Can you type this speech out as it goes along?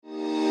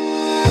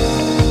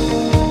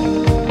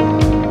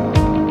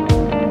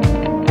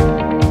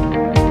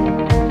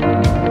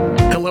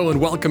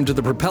Welcome to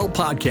the Propel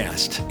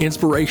Podcast,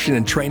 inspiration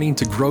and training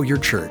to grow your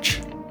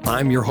church.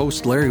 I'm your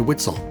host, Larry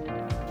Witzel.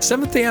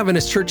 Seventh-day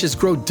Adventist churches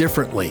grow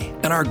differently,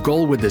 and our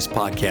goal with this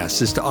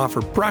podcast is to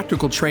offer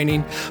practical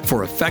training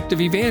for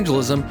effective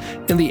evangelism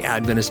in the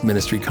Adventist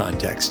ministry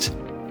context.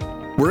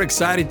 We're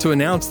excited to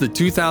announce the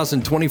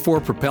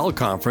 2024 Propel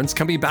Conference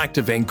coming back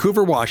to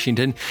Vancouver,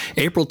 Washington,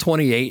 April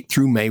 28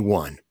 through May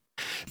 1.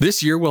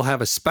 This year, we'll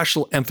have a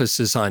special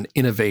emphasis on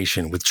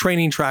innovation with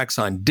training tracks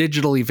on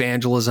digital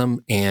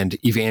evangelism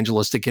and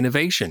evangelistic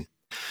innovation.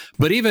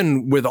 But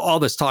even with all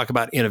this talk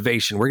about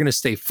innovation, we're going to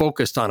stay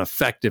focused on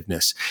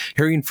effectiveness,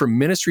 hearing from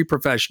ministry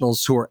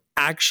professionals who are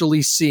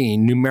actually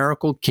seeing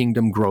numerical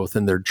kingdom growth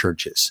in their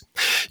churches.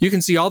 You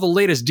can see all the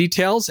latest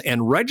details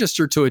and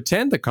register to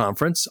attend the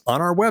conference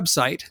on our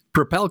website,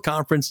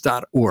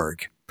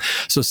 propelconference.org.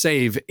 So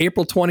save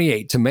April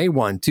 28 to May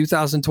 1,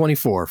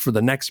 2024 for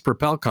the next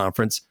Propel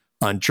Conference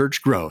on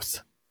church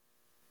growth.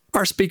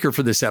 Our speaker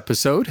for this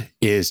episode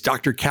is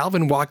Dr.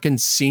 Calvin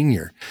Watkins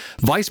Sr.,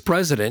 Vice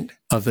President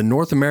of the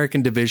North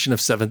American Division of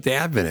Seventh-day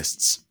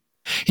Adventists.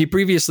 He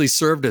previously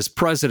served as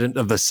President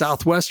of the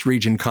Southwest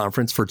Region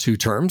Conference for 2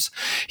 terms.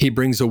 He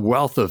brings a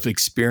wealth of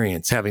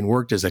experience, having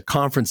worked as a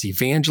conference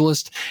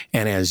evangelist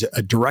and as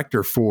a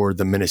director for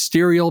the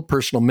ministerial,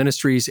 personal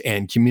ministries,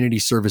 and community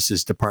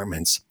services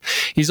departments.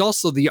 He's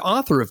also the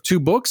author of 2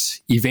 books,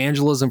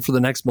 Evangelism for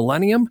the Next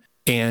Millennium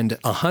and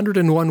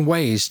 101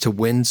 Ways to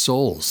Win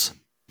Souls.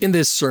 In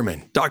this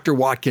sermon, Dr.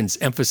 Watkins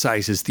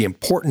emphasizes the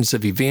importance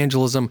of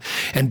evangelism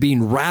and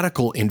being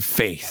radical in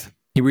faith.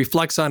 He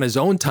reflects on his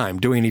own time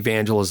doing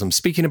evangelism,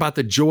 speaking about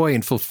the joy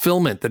and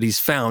fulfillment that he's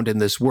found in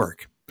this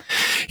work.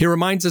 He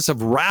reminds us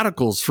of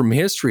radicals from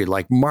history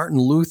like Martin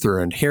Luther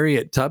and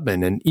Harriet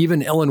Tubman and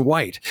even Ellen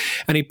White,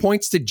 and he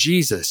points to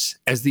Jesus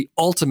as the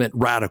ultimate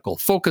radical,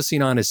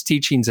 focusing on his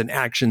teachings and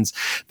actions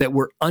that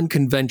were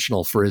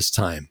unconventional for his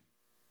time.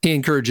 He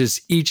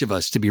encourages each of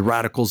us to be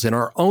radicals in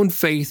our own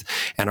faith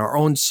and our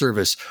own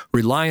service,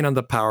 relying on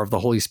the power of the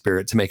Holy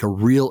Spirit to make a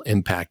real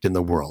impact in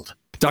the world.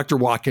 Dr.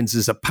 Watkins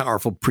is a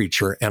powerful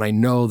preacher, and I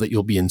know that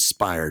you'll be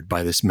inspired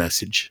by this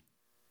message.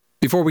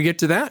 Before we get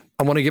to that,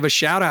 I want to give a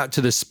shout out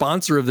to the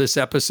sponsor of this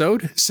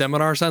episode,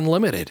 Seminars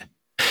Unlimited.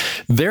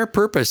 Their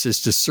purpose is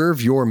to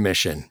serve your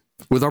mission.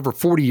 With over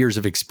 40 years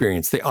of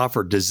experience, they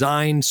offer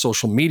design,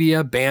 social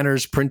media,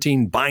 banners,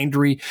 printing,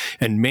 bindery,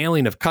 and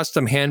mailing of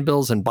custom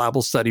handbills and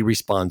Bible study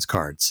response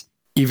cards.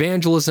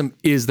 Evangelism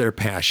is their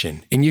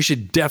passion, and you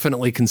should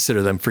definitely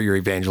consider them for your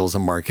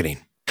evangelism marketing.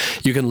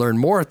 You can learn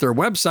more at their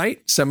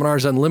website,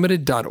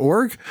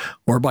 seminarsunlimited.org,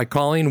 or by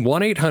calling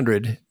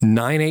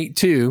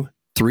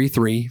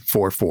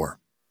 1-800-982-3344.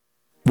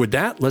 With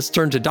that, let's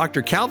turn to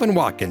Dr. Calvin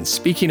Watkins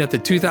speaking at the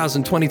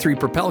 2023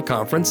 Propel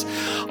Conference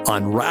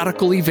on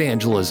radical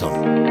evangelism.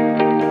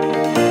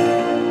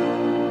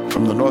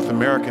 From the North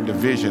American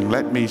Division,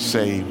 let me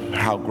say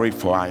how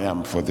grateful I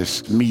am for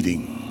this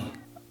meeting.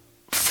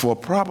 For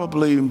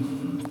probably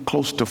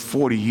close to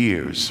 40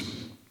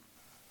 years,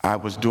 I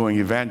was doing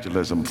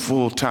evangelism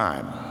full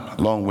time,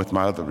 along with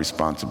my other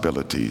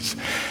responsibilities.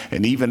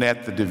 And even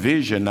at the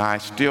division, I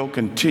still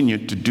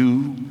continued to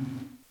do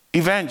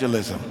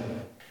evangelism.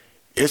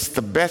 It's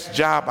the best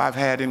job I've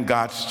had in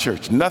God's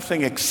church.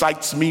 Nothing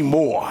excites me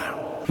more,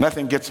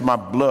 nothing gets my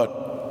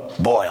blood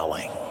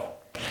boiling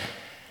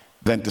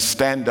than to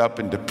stand up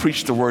and to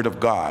preach the word of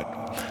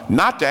God,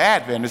 not to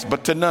Adventists,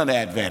 but to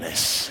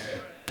non-Adventists.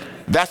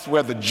 That's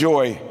where the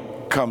joy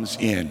comes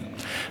in.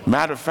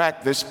 Matter of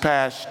fact, this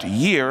past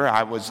year,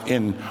 I was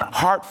in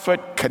Hartford,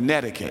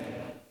 Connecticut.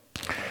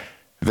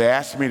 They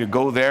asked me to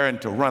go there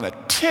and to run a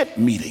tent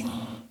meeting.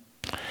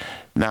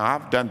 Now,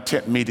 I've done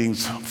tent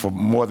meetings for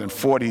more than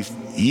 40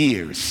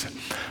 years,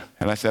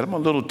 and I said, I'm a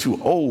little too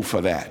old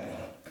for that.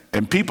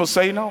 And people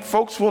say, no,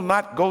 folks will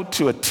not go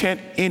to a tent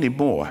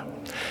anymore.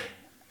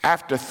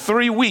 After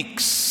 3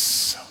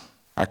 weeks,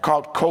 I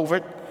caught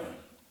COVID.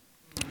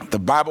 The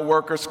Bible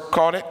workers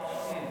caught it.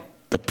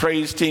 The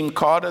praise team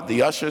caught it.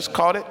 The ushers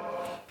caught it.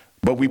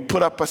 But we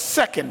put up a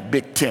second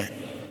big tent,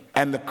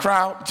 and the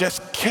crowd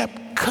just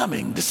kept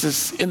coming. This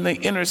is in the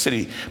inner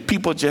city.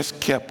 People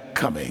just kept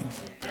coming.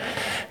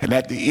 And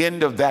at the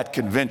end of that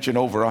convention,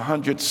 over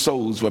 100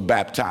 souls were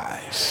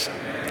baptized.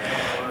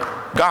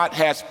 God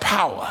has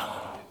power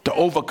to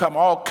overcome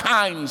all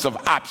kinds of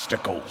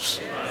obstacles.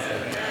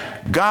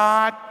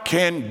 God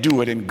can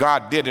do it, and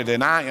God did it,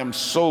 and I am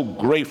so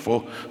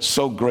grateful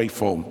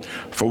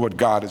for what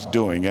God is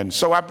doing. And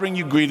so I bring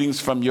you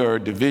greetings from your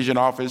division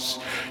office,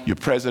 your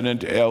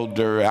president,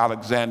 Elder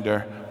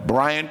Alexander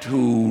Bryant,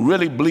 who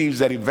really believes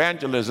that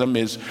evangelism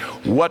is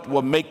what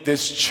will make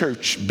this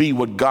church be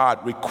what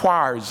God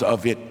requires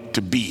of it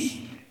to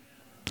be.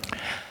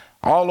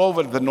 All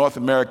over the North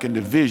American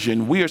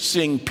Division, we are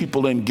seeing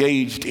people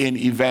engaged in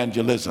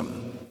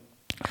evangelism.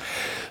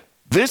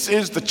 This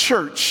is the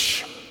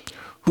church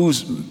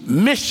whose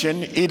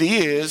mission it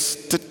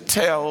is to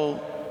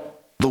tell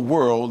the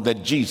world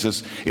that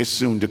Jesus is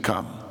soon to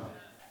come.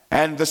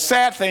 And the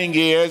sad thing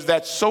is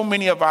that so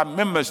many of our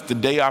members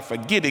today are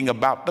forgetting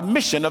about the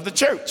mission of the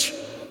church.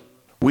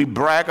 We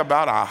brag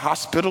about our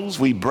hospitals.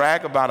 We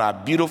brag about our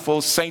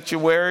beautiful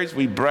sanctuaries.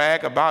 We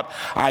brag about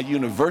our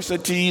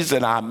universities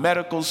and our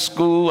medical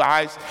school.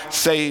 I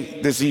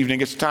say this evening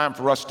it's time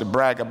for us to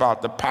brag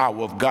about the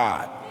power of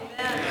God.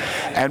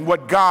 Amen. And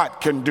what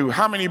God can do.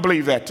 How many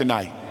believe that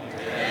tonight?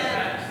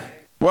 Amen.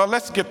 Well,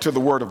 let's get to the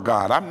Word of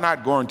God. I'm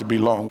not going to be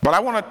long, but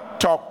I want to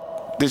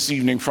talk this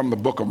evening from the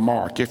book of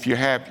Mark. If you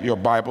have your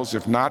Bibles,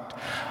 if not,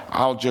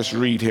 I'll just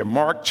read here.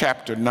 Mark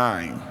chapter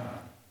 9.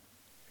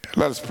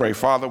 Let us pray.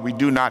 Father, we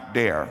do not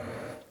dare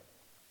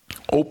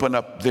open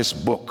up this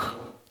book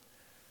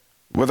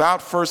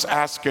without first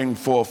asking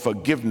for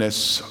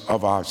forgiveness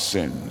of our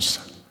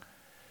sins.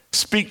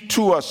 Speak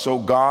to us, O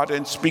God,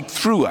 and speak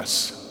through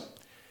us.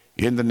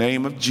 In the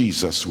name of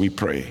Jesus, we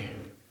pray.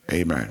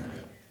 Amen.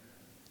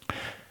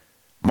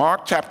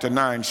 Mark chapter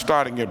 9,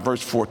 starting at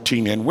verse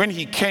 14. And when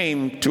he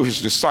came to his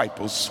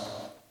disciples,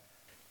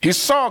 he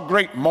saw a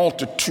great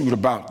multitude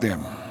about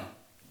them,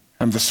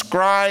 and the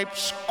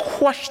scribes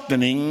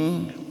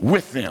questioning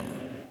with them.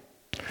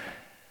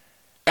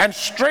 And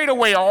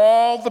straightway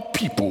all the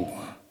people,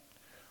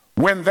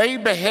 when they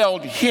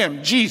beheld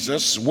him,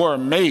 Jesus, were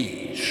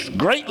amazed,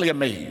 greatly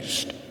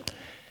amazed,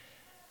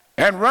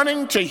 and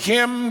running to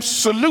him,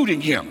 saluting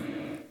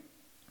him.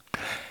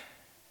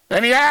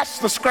 And he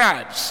asked the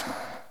scribes,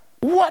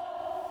 what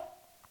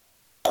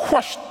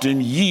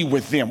question ye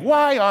with them?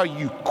 Why are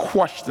you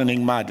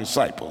questioning my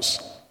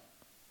disciples?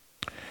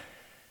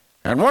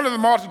 And one of the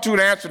multitude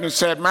answered and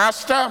said,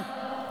 Master,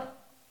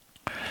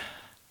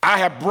 I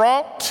have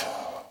brought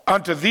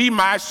unto thee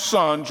my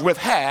sons which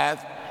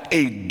have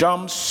a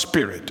dumb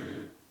spirit.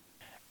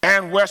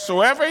 And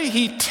wheresoever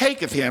he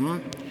taketh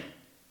him,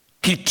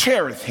 he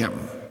teareth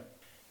him.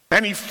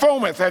 And he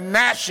foameth and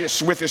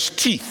gnasheth with his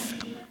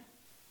teeth,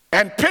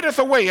 and pitteth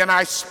away. And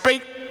I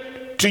spake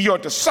to your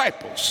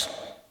disciples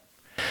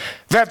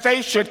that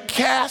they should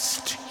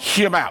cast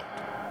him out,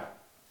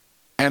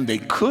 and they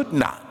could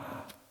not.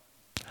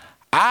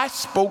 I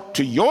spoke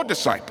to your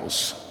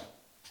disciples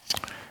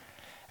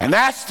and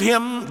asked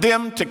them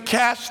to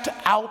cast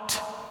out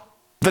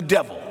the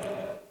devil,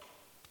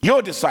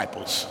 your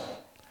disciples,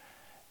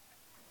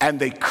 and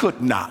they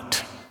could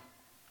not.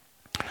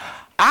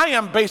 I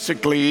am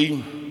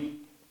basically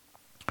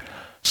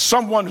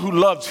someone who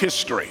loves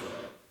history.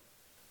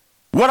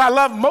 What I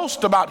love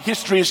most about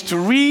history is to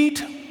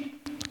read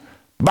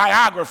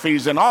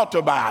biographies and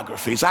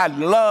autobiographies. I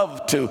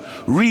love to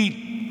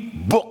read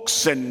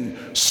books and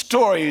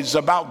stories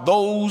about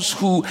those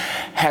who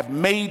have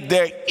made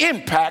their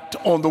impact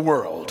on the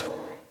world.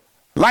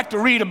 I like to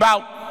read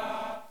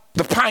about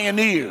the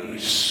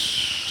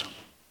pioneers.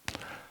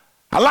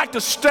 I like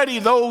to study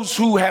those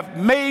who have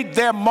made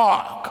their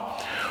mark,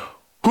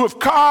 who have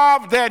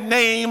carved their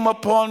name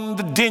upon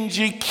the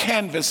dingy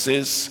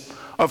canvases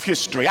of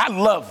history. I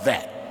love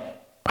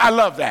that. I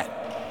love that.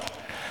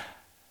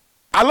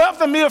 I love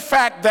the mere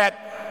fact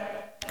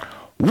that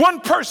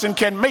one person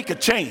can make a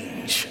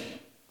change.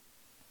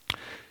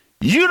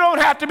 You don't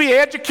have to be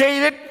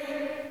educated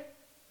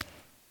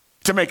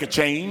to make a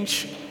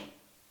change.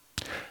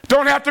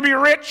 Don't have to be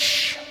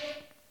rich.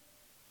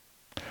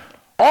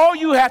 All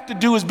you have to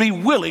do is be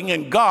willing,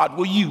 and God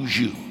will use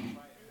you.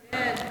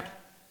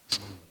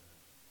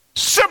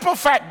 Simple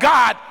fact,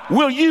 God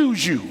will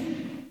use you.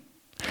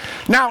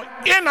 Now,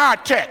 in our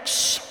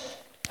text,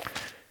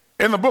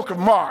 in the book of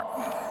Mark,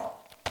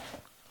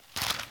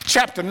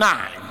 chapter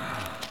 9,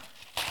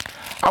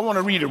 I want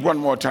to read it one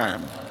more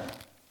time.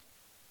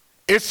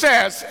 It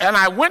says, and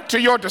I went to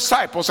your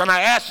disciples and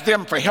I asked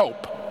them for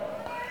help,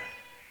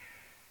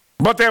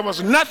 but there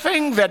was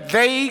nothing that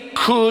they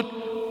could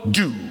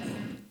do.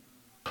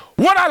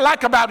 What I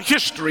like about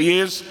history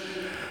is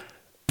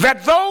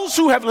that those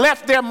who have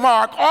left their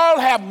mark all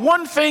have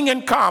one thing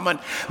in common.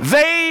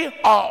 They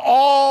are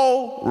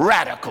all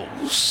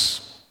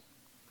radicals.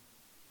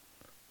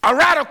 A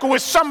radical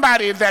is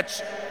somebody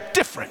that's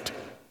different.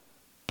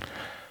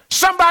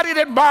 Somebody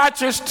that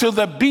marches to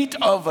the beat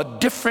of a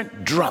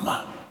different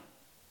drummer.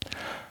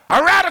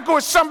 A radical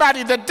is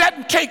somebody that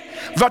doesn't take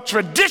the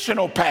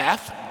traditional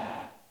path.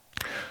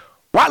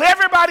 While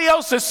everybody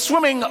else is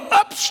swimming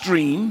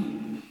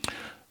upstream,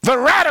 the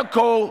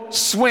radical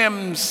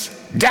swims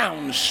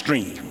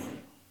downstream.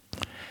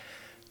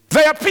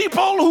 They are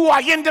people who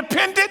are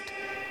independent.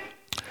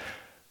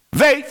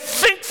 They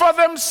think for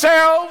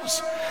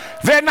themselves.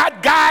 They're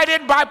not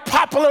guided by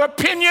popular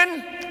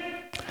opinion.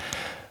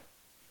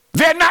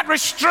 They're not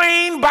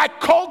restrained by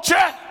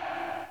culture,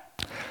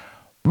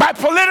 by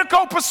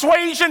political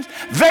persuasions.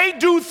 They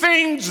do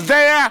things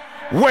their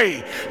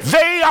way.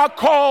 They are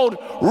called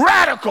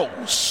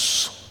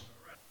radicals.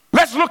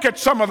 Let's look at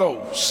some of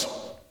those.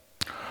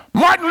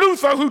 Martin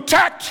Luther, who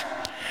tacked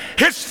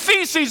his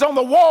theses on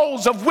the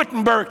walls of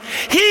Wittenberg,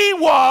 he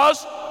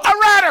was a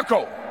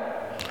radical.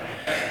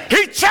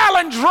 He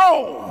challenged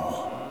Rome.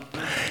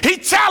 He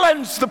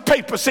challenged the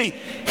papacy.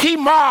 He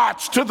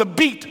marched to the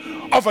beat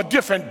of a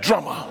different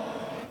drummer.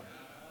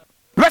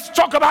 Let's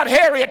talk about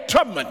Harriet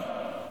Tubman,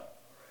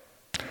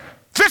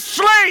 this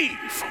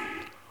slave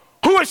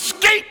who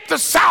escaped the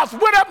South,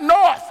 went up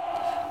north,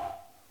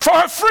 For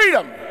her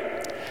freedom,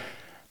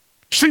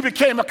 she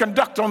became a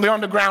conductor on the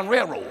Underground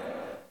Railroad.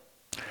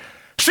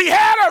 She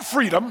had her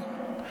freedom,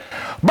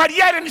 but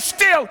yet and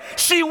still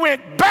she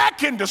went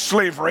back into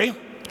slavery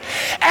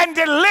and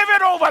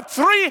delivered over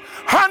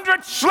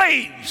 300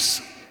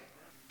 slaves.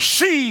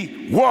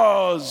 She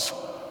was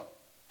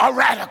a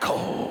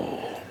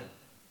radical.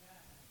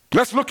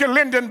 Let's look at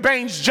Lyndon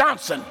Baines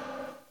Johnson,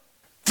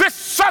 this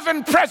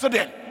Southern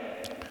president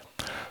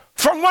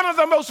from one of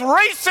the most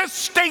racist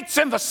states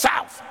in the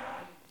South.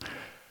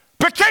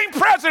 Became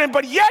president,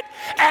 but yet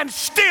and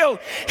still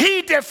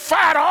he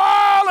defied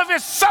all of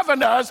his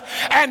Southerners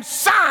and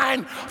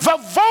signed the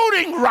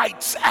Voting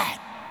Rights Act.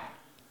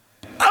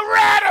 A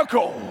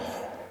radical.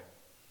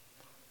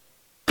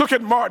 Look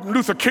at Martin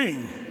Luther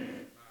King.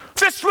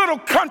 This little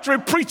country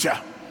preacher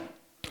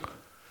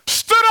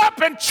stood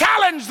up and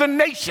challenged the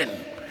nation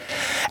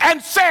and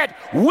said,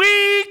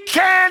 we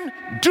can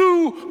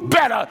do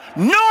better,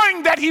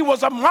 knowing that he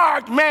was a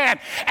marked man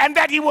and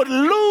that he would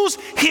lose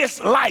his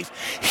life.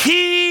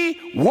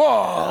 He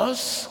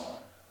was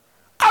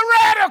a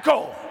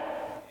radical.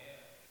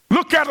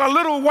 Look at a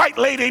little white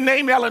lady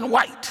named Ellen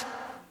White.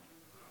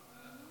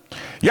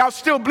 Y'all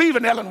still believe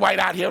in Ellen White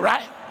out here,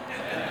 right?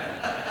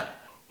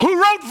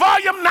 Who wrote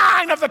volume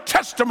 9 of the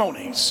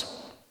Testimonies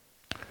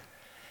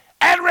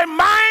and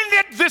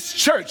reminded this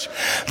church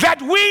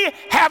that we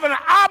have an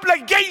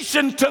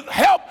obligation to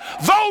help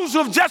those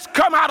who've just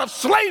come out of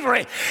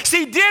slavery.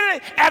 She did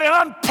it at an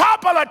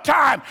unpopular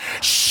time.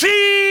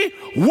 She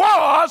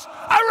was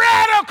a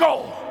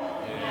radical.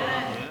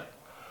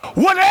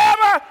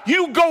 Whenever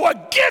you go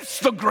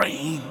against the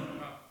grain,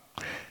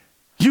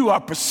 you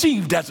are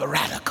perceived as a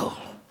radical.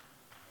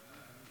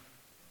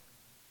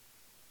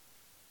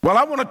 Well,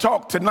 I want to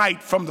talk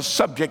tonight from the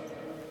subject,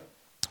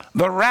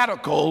 the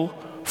radical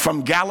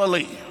from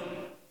Galilee.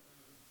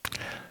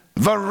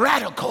 The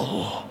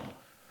radical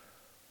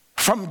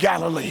from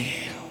Galilee.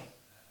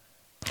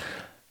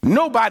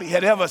 Nobody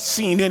had ever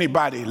seen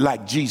anybody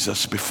like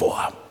Jesus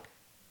before.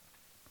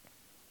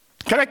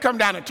 Can I come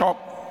down and talk?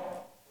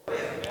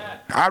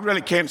 I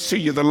really can't see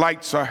you. The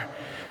lights are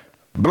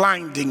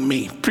blinding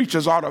me.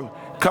 Preachers ought to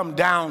come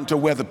down to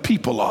where the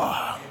people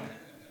are.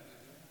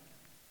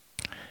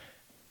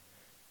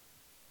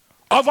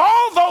 Of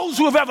all those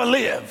who have ever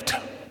lived,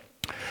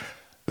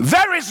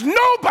 there is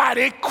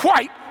nobody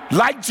quite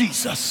like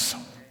Jesus.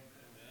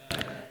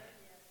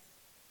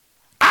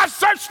 I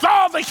searched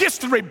all the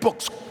history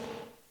books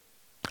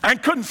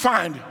and couldn't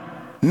find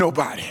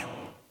nobody.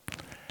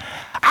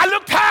 I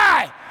looked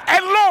high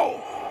and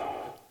low,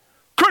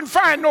 couldn't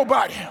find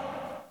nobody.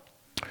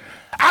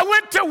 I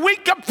went to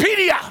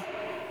Wikipedia,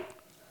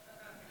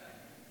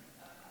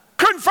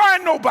 couldn't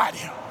find nobody.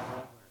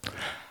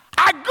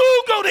 I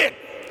Googled it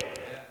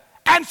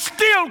and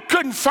still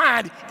couldn't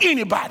find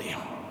anybody.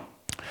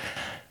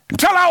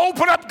 Until I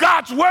opened up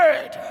God's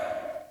word.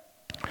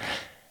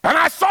 And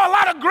I saw a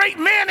lot of great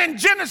men in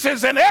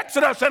Genesis and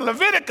Exodus and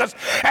Leviticus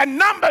and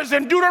Numbers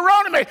and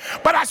Deuteronomy,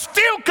 but I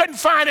still couldn't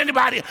find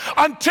anybody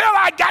until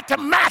I got to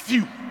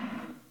Matthew.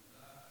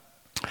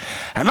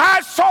 And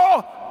I saw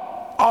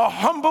a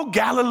humble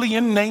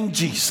Galilean named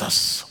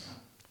Jesus.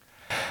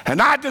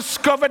 And I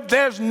discovered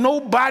there's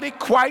nobody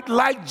quite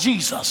like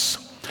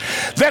Jesus.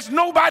 There's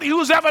nobody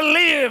who's ever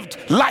lived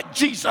like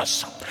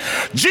Jesus.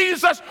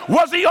 Jesus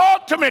was the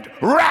ultimate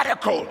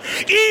radical.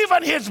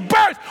 Even his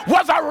birth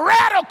was a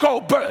radical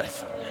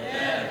birth.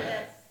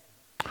 Yes.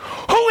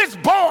 Who is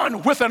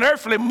born with an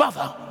earthly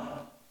mother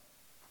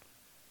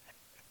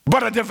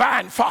but a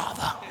divine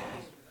father?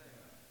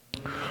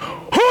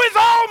 Who is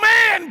all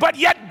man but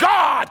yet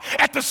God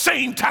at the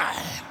same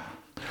time?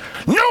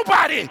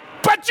 Nobody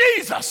but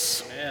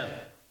Jesus. Amen.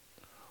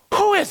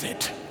 Who is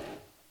it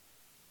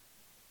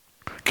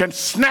can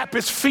snap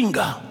his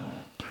finger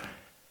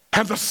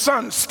and the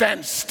sun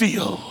stands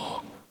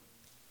still?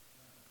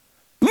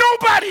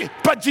 Nobody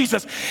but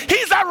Jesus.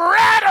 He's a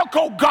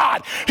radical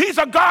God. He's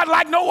a God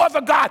like no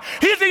other God.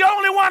 He's the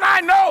only one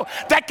I know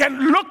that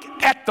can look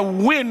at the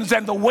winds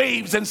and the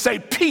waves and say,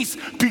 peace,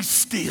 be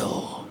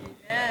still.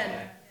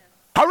 Amen.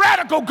 A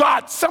radical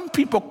God. Some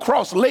people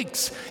cross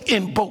lakes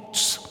in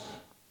boats,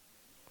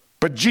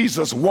 but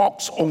Jesus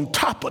walks on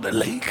top of the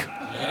lake.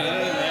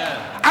 Amen.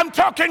 I'm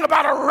talking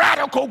about a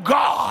radical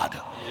God.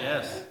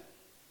 Yes.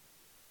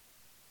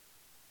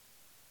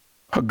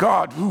 A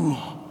God who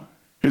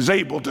is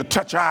able to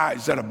touch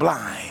eyes that are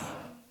blind,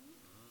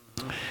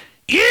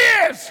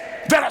 ears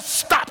that are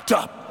stopped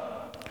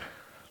up,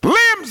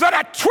 limbs that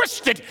are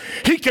twisted,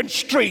 he can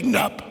straighten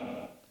up.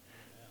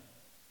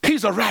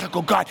 He's a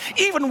radical God.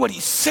 Even what he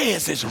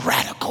says is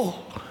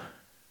radical.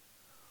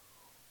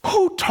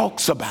 Who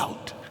talks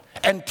about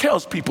and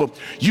tells people,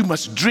 you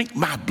must drink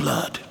my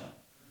blood?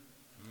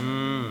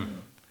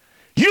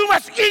 You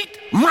must eat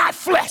my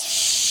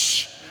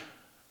flesh.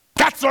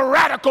 That's a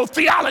radical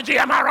theology,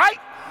 am I right?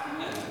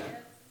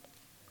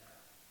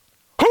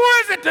 Who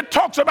is it that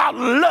talks about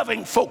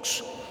loving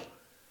folks?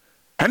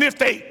 And if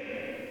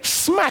they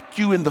smack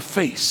you in the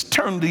face,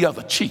 turn the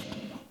other cheek.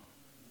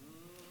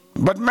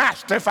 But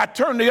master, if I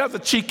turn the other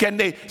cheek and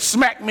they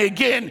smack me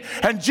again,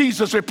 and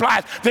Jesus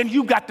replies, then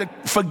you got to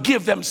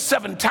forgive them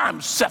 7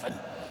 times 7.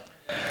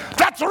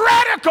 That's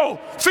radical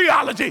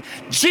theology.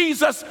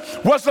 Jesus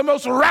was the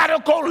most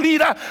radical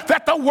leader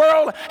that the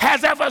world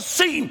has ever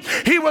seen.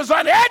 He was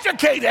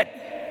uneducated.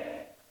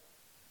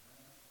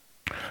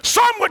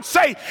 Some would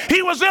say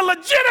he was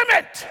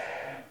illegitimate.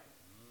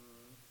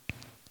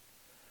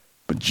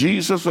 But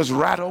Jesus was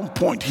right on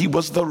point. He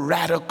was the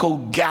radical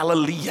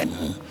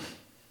Galilean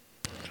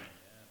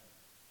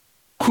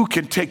who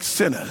can take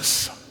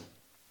sinners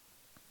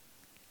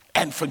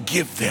and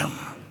forgive them.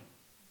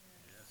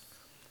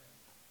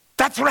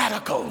 That's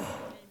radical.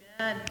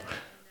 Amen.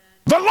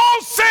 The law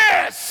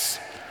says,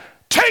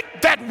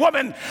 take that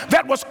woman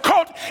that was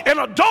caught in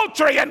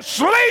adultery and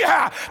slay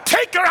her.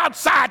 Take her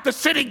outside the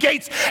city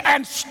gates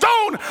and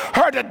stone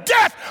her to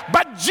death.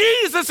 But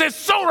Jesus is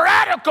so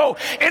radical.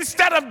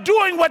 Instead of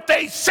doing what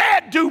they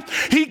said do,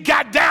 he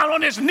got down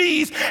on his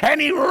knees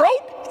and he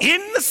wrote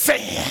in the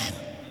sand.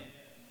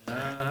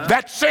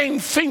 That same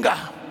finger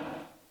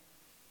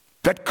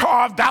that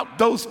carved out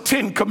those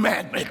 10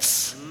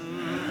 commandments.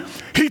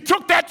 He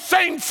took that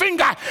same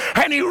finger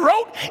and he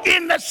wrote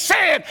in the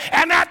sand.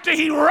 And after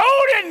he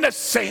wrote in the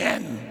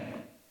sand,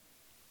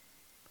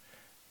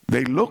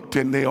 they looked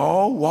and they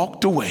all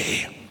walked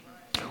away.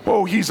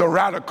 Oh, he's a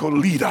radical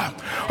leader.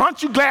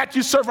 Aren't you glad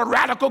you serve a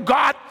radical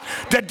God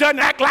that doesn't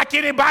act like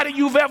anybody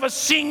you've ever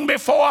seen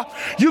before?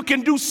 You can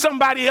do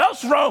somebody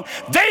else wrong.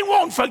 They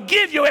won't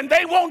forgive you and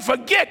they won't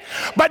forget.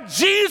 But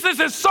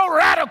Jesus is so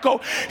radical,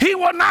 he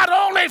will not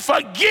only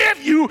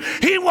forgive you,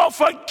 he will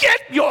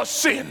forget your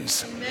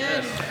sins.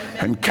 Amen.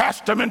 And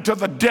cast them into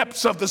the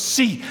depths of the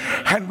sea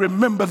and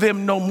remember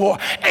them no more.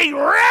 A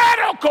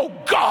radical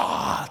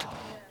God.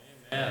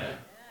 Amen.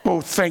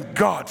 Oh, thank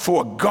God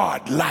for a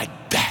God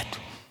like that,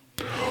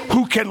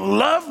 who can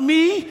love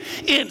me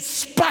in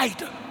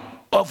spite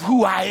of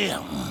who I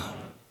am.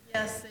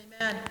 Yes,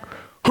 amen.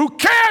 Who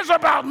cares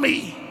about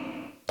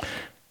me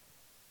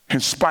in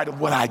spite of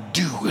what I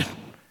do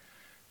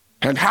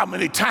and how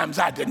many times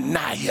I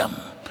deny him.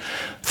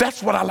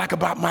 That's what I like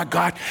about my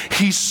God.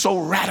 He's so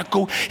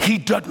radical, he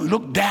doesn't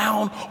look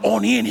down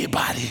on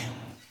anybody.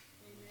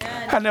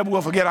 Amen. I never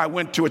will forget, I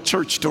went to a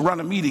church to run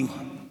a meeting.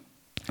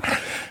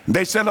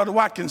 They said, Brother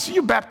Watkins,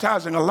 you're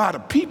baptizing a lot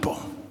of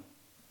people.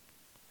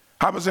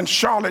 I was in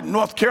Charlotte,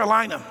 North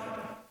Carolina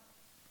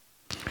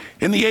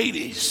in the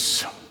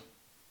 80s.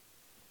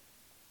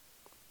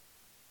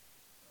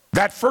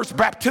 That first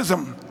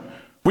baptism,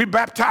 we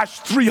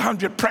baptized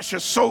 300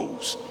 precious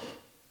souls.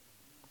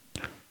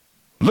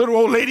 Little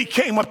old lady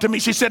came up to me.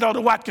 She said,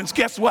 Elder Watkins,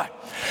 guess what?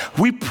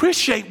 We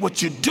appreciate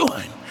what you're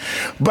doing,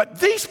 but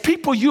these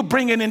people you're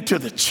bringing into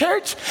the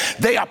church,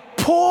 they are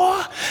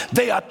poor,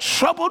 they are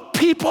troubled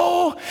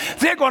people.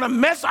 They're going to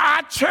mess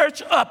our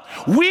church up.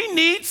 We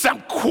need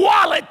some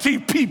quality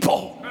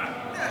people.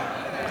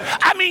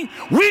 I mean,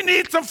 we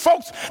need some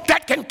folks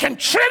that can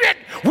contribute.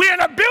 We're in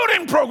a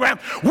building program.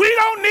 We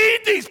don't need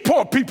these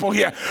poor people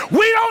here.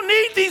 We don't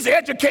need these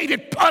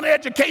educated,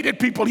 uneducated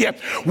people here.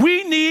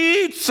 We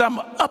need some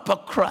upper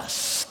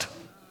crust.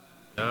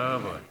 Oh,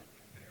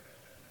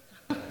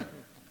 boy.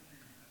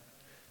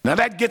 Now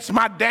that gets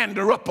my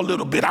dander up a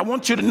little bit. I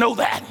want you to know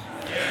that,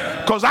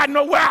 because I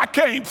know where I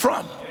came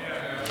from.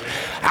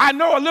 I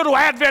know a little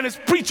Adventist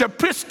preacher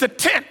pitched a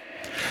tent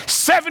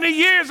 70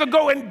 years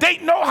ago in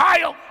Dayton,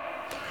 Ohio,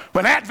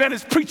 when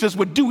Adventist preachers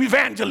would do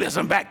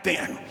evangelism back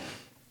then.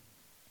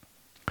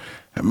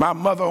 And my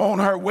mother, on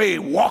her way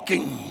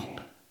walking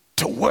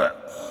to work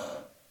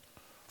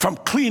from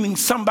cleaning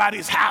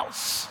somebody's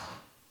house,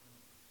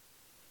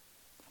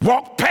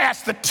 walked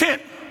past the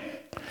tent,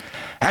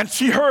 and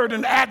she heard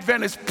an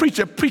Adventist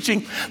preacher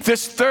preaching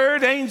this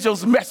third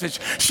angel's message.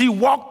 She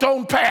walked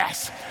on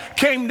past,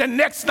 came the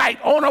next night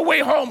on her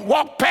way home,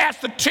 walked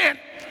past the tent,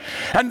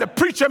 and the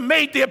preacher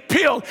made the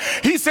appeal.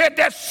 He said,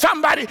 there's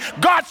somebody,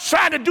 God's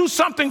trying to do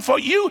something for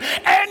you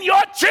and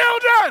your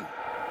children.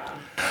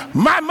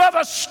 My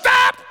mother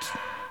stopped,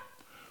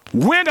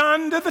 went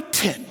under the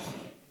tent,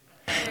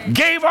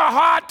 gave her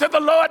heart to the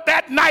Lord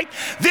that night.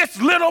 This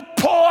little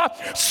poor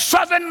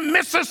southern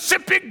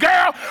Mississippi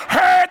girl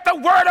heard the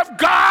word of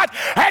God,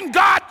 and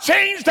God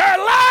changed her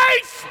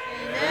life.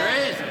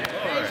 Amen.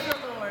 Praise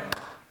the Lord.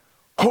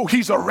 Oh,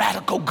 he's a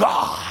radical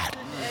God.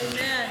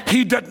 Amen.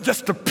 He doesn't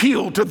just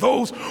appeal to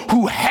those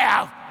who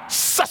have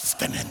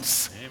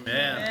sustenance.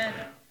 Amen.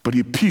 But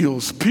he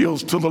appeals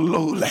to the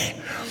lowly,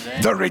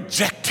 amen, the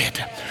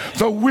rejected,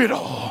 the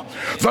widow,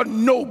 the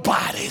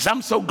nobodies.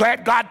 I'm so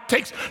glad God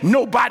takes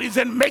nobodies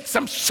and makes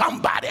them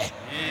somebody.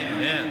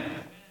 Amen.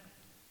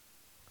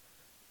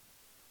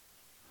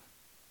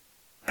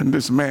 And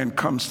this man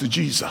comes to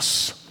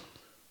Jesus.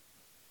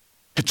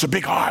 It's a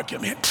big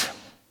argument.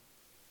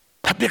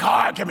 A big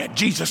argument.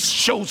 Jesus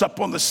shows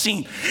up on the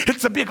scene.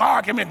 It's a big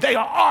argument. They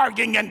are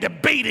arguing and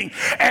debating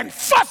and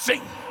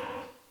fussing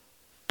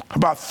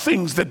about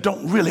things that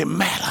don't really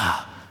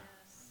matter.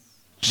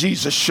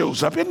 Jesus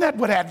shows up. Isn't that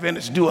what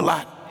Adventists do a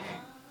lot?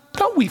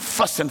 Don't we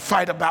fuss and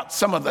fight about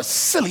some of the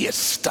silliest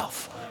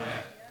stuff?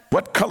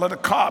 what color the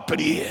carpet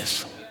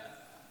is.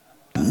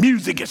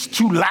 Music is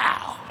too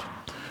loud.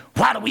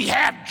 Why do we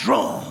have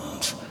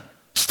drums?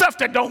 Stuff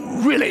that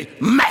don't really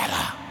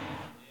matter.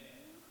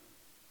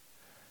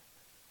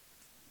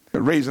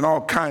 They're raising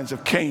all kinds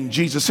of Cain.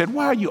 Jesus said,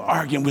 why are you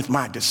arguing with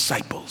my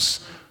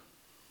disciples?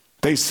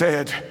 They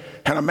said,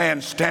 and a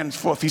man stands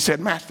forth. He said,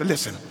 Master,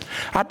 listen,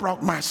 I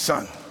brought my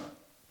son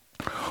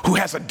who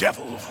has a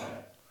devil.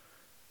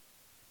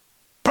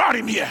 Brought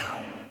him here.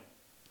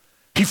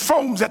 He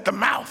foams at the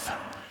mouth.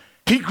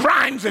 He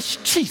grinds his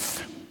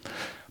teeth.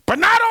 But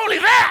not only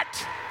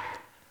that,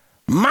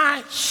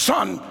 my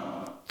son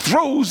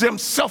throws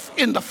himself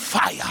in the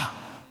fire.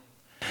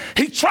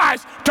 He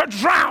tries to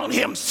drown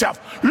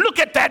himself. Look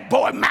at that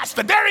boy,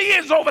 Master. There he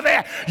is over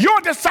there. Your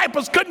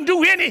disciples couldn't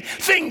do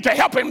anything to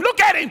help him. Look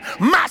at him,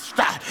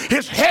 Master.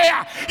 His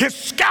hair, his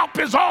scalp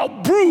is all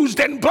bruised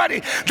and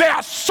bloody. There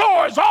are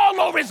sores all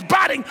over his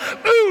body,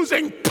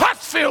 oozing,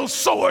 pus-filled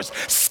sores,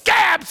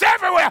 scabs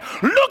everywhere.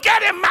 Look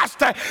at him,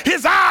 Master.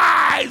 His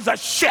eyes are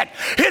shut.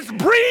 His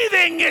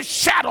breathing is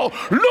shallow.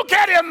 Look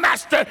at him,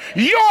 Master.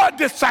 Your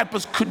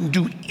disciples couldn't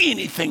do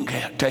anything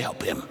to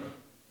help him.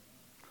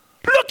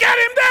 Look at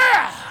him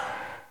there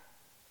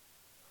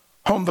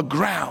on the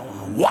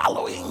ground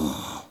wallowing.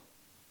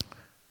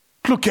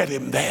 Look at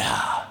him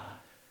there.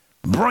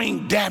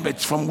 Brain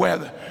damage from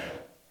where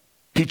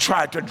he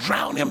tried to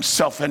drown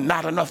himself and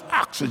not enough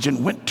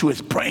oxygen went to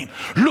his brain.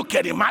 Look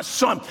at him, my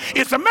son.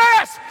 It's a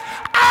mess.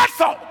 I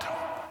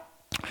thought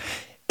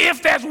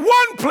if there's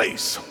one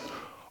place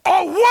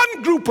or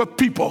one group of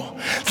people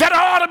that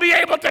I ought to be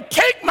able to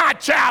take my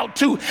child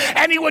to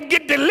and he would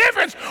get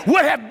deliverance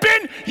would have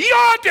been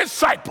your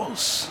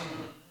disciples.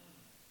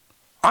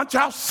 Aren't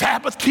y'all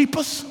Sabbath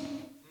keepers?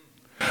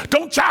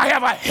 Don't y'all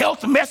have a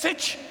health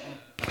message?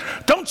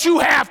 Don't you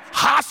have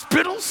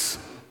hospitals?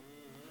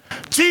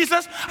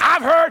 Jesus,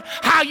 I've heard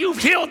how you've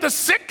healed the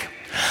sick.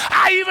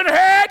 I even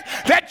heard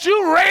that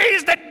you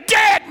raised a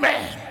dead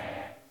man.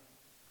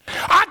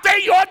 Aren't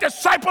they your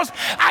disciples?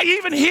 I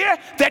even hear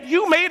that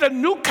you made a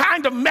new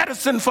kind of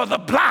medicine for the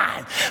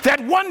blind, that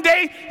one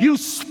day you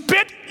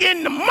spit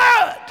in the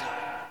mud,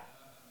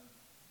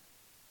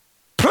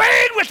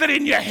 played with it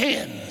in your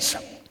hands,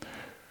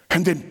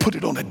 and then put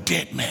it on a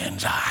dead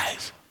man's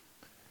eyes.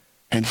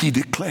 And he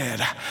declared,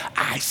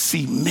 I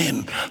see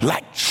men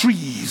like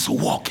trees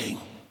walking.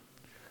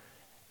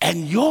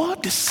 And your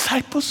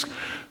disciples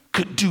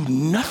could do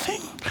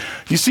nothing?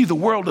 You see, the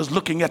world is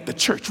looking at the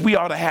church. We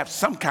ought to have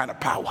some kind of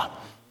power.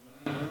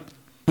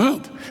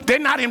 They're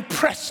not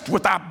impressed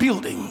with our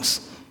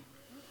buildings.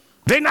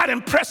 They're not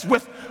impressed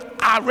with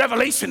our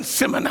revelation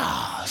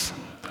seminars.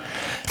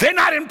 They're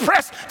not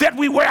impressed that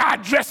we wear our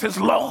dresses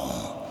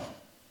long.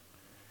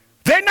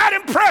 They're not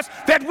impressed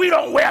that we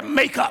don't wear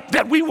makeup,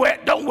 that we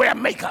don't wear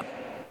makeup.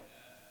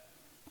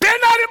 They're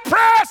not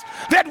impressed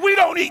that we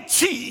don't eat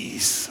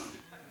cheese,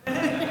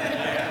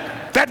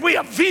 that we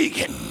are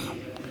vegan.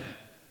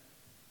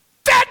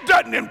 That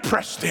doesn't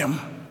impress them.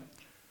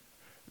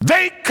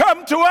 They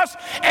come to us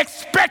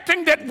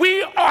expecting that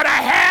we ought to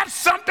have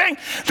something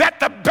that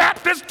the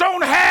Baptists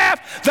don't have,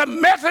 the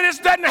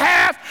Methodists doesn't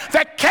have,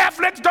 the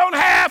Catholics don't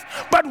have.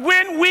 But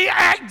when we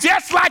act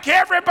just like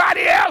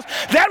everybody else,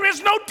 there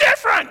is no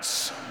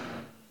difference.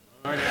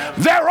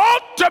 There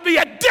ought to be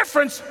a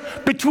difference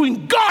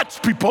between God's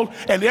people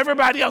and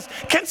everybody else.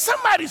 Can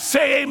somebody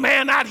say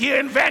amen out here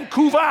in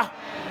Vancouver?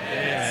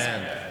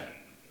 Amen.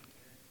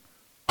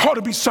 Ought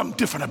to be something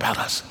different about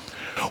us.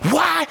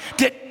 Why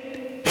did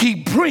he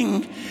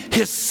bring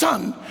his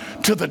son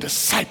to the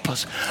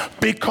disciples?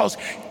 Because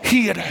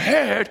he had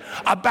heard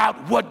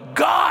about what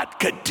God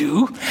could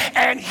do,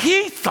 and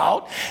he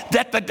thought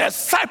that the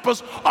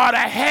disciples ought to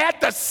have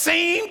the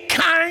same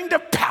kind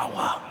of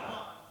power.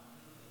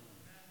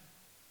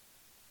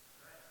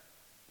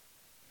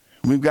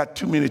 We've got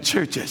too many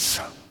churches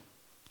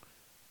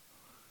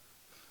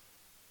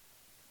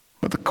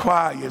where the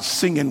choir is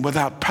singing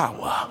without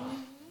power.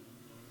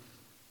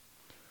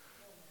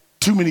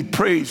 Too many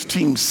praise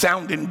teams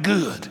sounding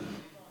good,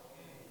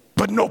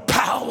 but no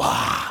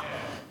power.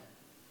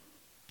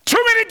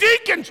 Too many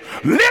deacons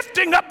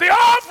lifting up the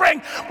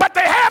offering, but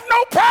they have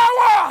no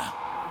power.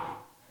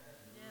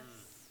 Yes.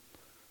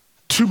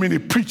 Too many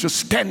preachers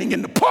standing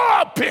in the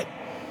pulpit.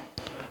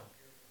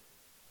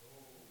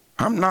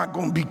 I'm not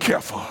going to be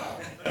careful.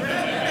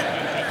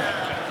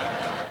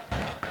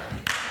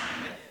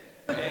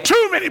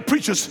 Too many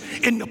preachers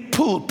in the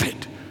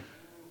pulpit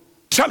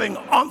telling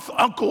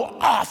Uncle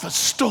Arthur's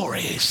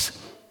stories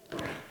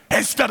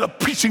instead of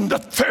preaching the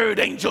third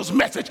angel's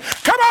message.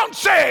 Come on,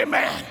 say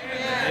amen.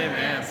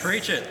 Amen.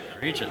 Preach it.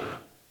 Preach it.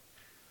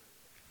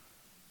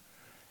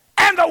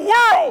 And the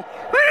world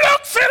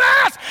looks at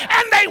us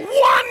and they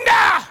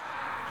wonder.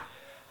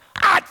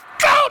 I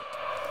thought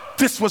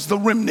this was the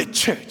remnant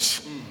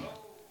church.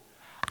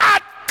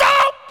 I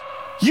thought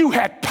you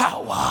had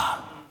power.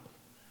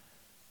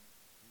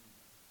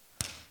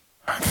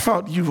 I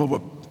thought you were a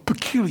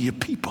peculiar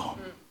people.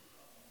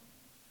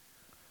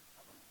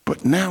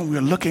 But now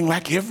we're looking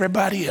like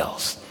everybody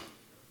else.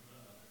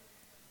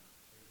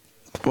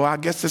 Well, I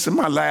guess this is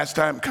my last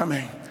time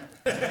coming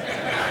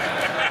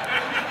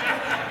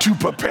to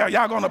prepare.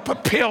 Y'all gonna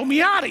propel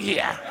me out of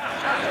here.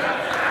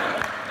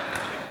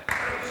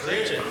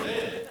 Preach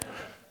it.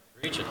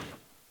 Preach it.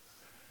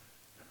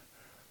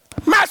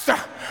 Master,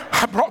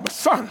 I brought my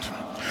son.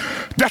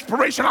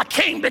 Desperation, I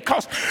came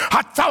because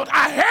I thought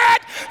I heard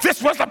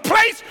this was a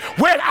place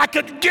where I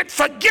could get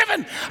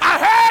forgiven. I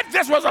heard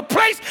this was a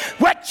place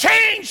where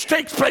change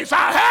takes place.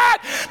 I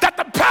heard that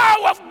the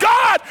power of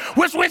God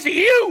was with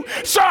you.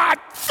 So I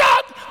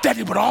thought that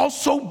it would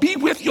also be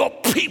with your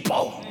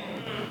people.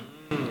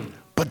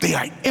 But they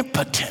are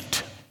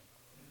impotent.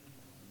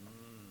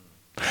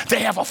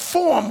 They have a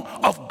form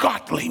of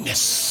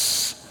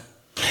godliness.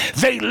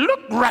 They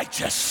look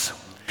righteous.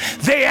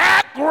 They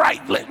act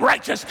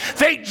righteous.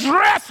 They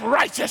dress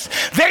righteous.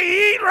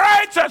 They eat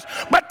righteous,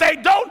 but they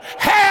don't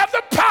have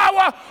the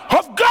power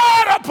of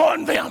God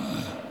upon them.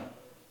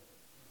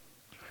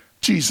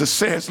 Jesus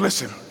says,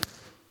 listen,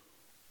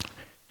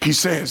 he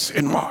says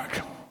in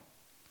Mark,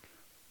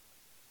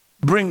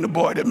 bring the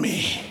boy to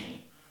me.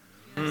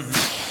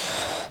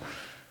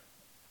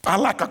 I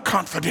like a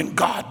confident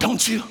God,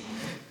 don't you?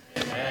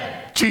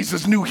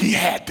 Jesus knew he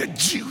had the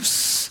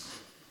juice.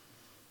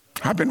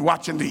 I've been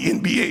watching the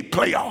NBA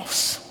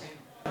playoffs.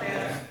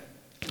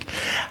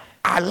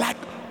 I like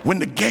when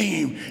the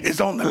game is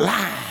on the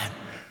line.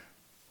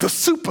 The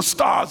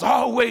superstars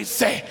always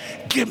say,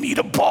 give me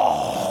the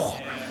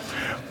ball.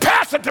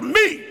 Pass it to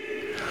me.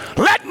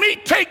 Let me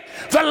take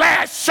the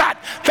last shot.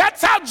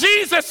 That's how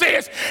Jesus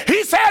is.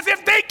 He says,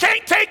 if they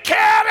can't take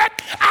care of it,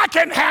 I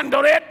can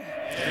handle it.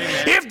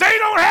 If they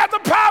don't have the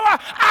power,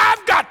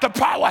 I've got the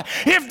power.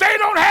 If they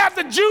don't have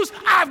the juice,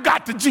 I've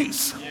got the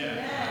juice.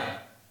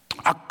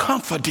 A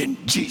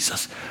confident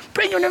Jesus.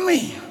 Bring him to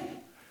me.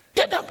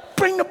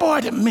 Bring the boy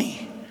to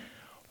me.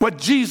 What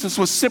Jesus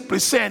was simply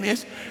saying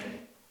is,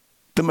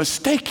 the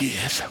mistake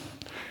is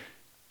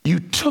you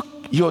took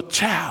your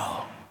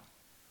child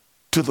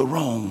to the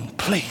wrong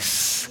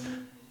place.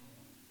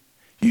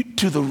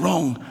 To the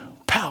wrong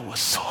power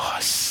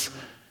source.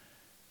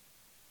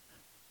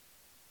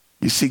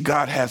 You see,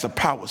 God has a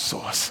power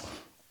source.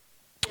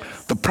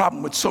 The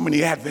problem with so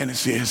many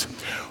Adventists is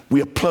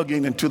we are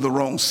plugging into the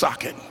wrong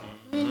socket.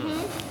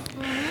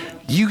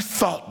 You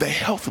thought the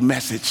health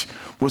message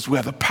was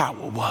where the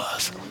power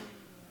was.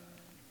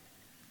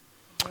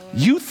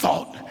 You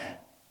thought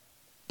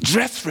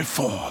dress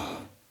reform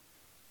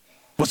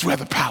was where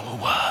the power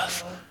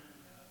was.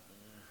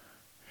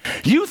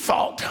 You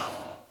thought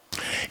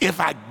if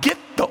I get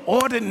the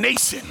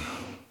ordination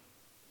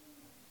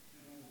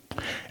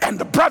and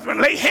the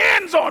brethren lay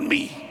hands on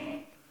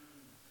me,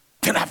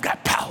 then I've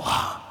got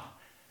power.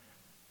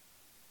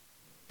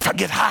 If I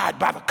get hired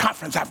by the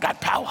conference, I've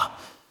got power.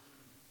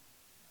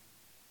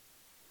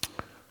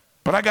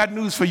 But I got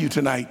news for you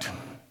tonight.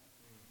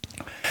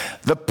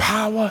 The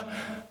power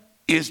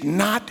is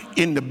not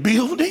in the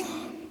building,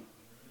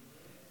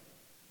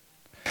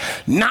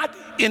 not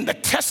in the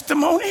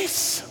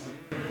testimonies.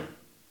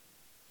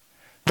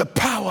 The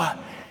power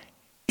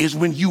is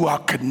when you are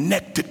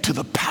connected to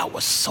the power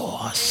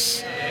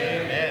source.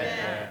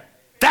 Amen.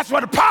 That's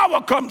where the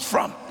power comes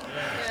from.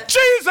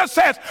 Jesus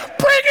says,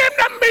 bring him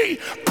to me.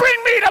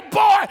 Bring me the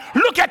boy.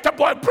 Look at the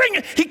boy. Bring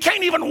him. He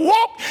can't even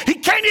walk. He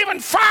can't even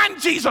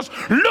find Jesus.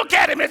 Look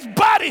at him. His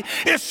body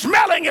is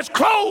smelling. His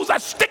clothes are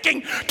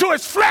sticking to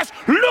his flesh.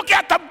 Look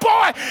at the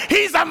boy.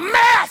 He's a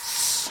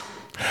mess.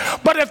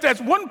 But if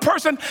there's one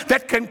person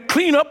that can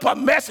clean up a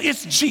mess,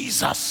 it's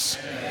Jesus.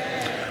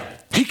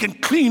 He can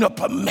clean up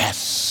a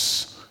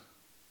mess.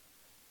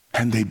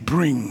 And they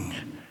bring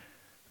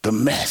the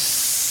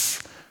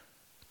mess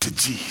to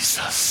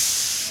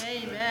Jesus.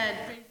 Amen.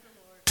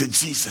 To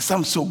Jesus.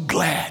 I'm so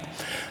glad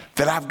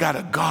that I've got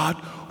a God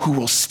who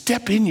will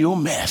step in your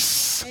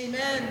mess.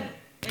 Amen.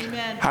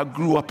 Amen. I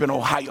grew up in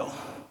Ohio,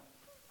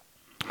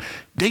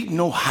 Dayton,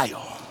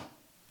 Ohio.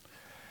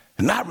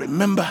 And I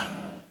remember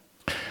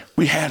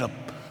we had a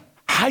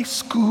high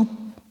school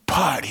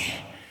party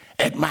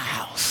at my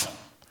house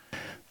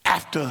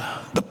after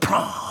the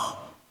prom.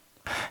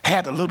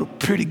 Had a little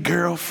pretty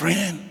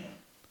girlfriend.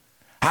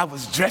 I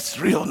was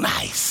dressed real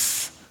nice.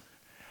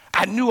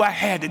 I knew I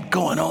had it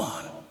going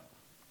on.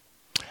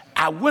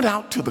 I went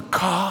out to the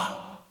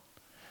car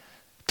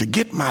to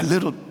get my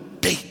little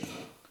date.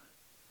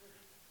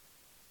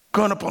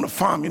 Going up on the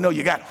farm, you know,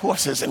 you got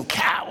horses and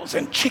cows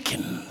and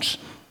chickens.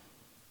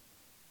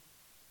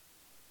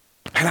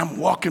 And I'm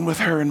walking with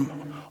her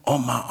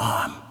on my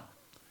arm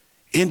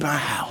in my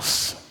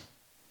house.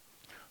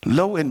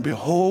 Lo and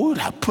behold,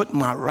 I put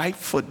my right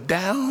foot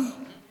down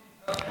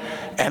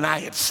and I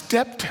had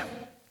stepped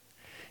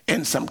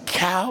in some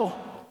cow,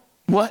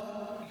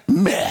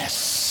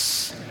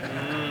 mess.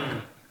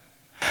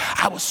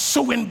 I was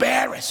so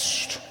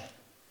embarrassed.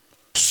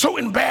 So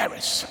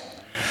embarrassed.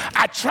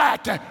 I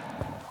tried to,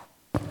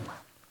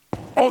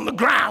 on the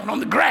ground, on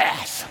the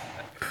grass,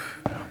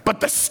 but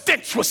the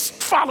stench was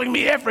following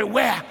me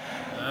everywhere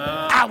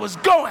I was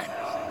going.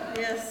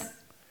 Yes.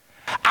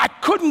 I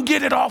couldn't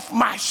get it off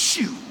my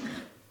shoe.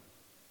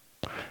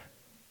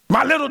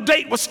 My little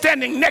date was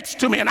standing next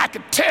to me, and I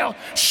could tell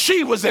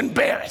she was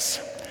embarrassed.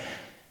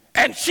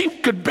 And she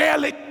could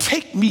barely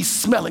take me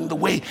smelling the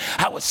way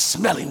I was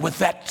smelling with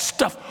that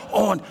stuff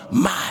on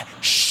my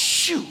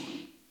shoe.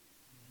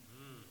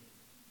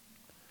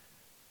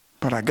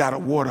 But I got a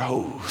water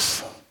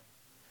hose,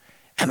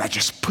 and I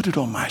just put it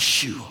on my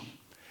shoe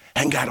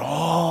and got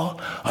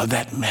all of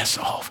that mess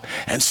off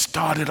and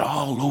started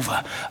all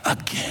over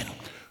again.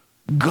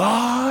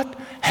 God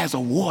has a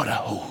water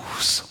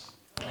hose.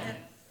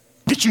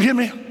 Did you hear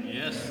me?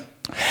 Yes.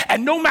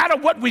 And no matter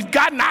what we've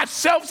gotten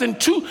ourselves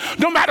into,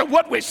 no matter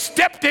what we've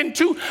stepped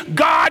into,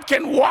 God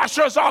can wash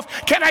us off.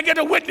 Can I get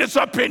a witness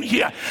up in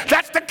here?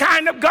 That's the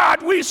kind of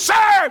God we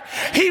serve.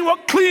 He will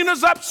clean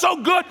us up so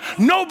good,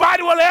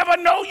 nobody will ever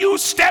know you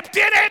stepped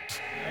in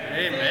it.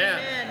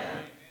 Amen.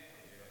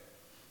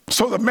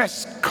 So the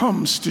mess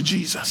comes to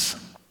Jesus,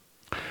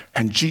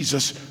 and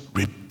Jesus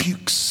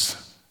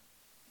rebukes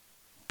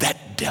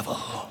that devil.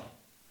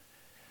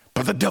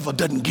 But the devil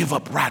doesn't give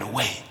up right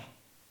away.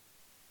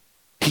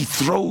 He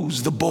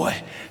throws the boy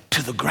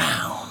to the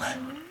ground.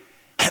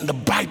 And the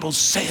Bible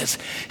says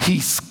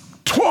he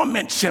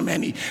torments him,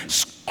 and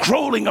he's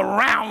crawling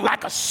around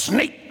like a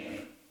snake,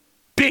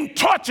 being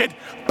tortured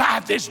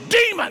by this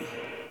demon.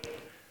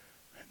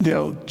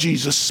 Now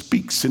Jesus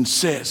speaks and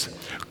says,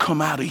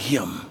 "Come out of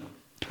him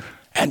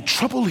and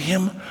trouble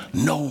him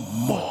no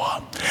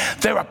more."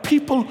 There are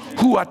people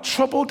who are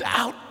troubled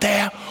out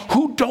there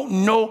who don't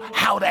know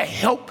how to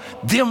help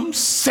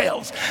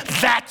themselves.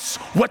 That's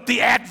what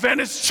the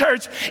Adventist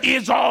church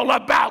is all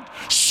about,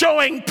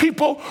 showing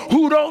people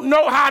who don't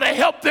know how to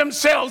help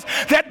themselves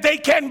that they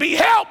can be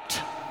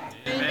helped.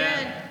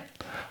 Amen.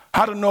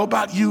 I don't know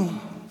about you.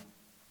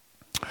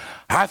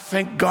 I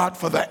thank God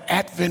for the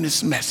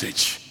Adventist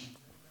message.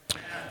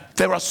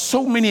 There are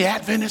so many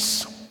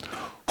Adventists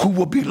who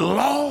will be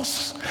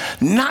lost,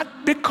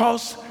 not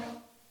because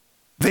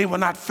they were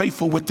not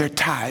faithful with their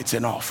tithes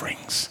and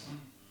offerings,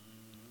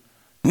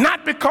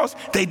 not because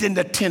they didn't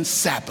attend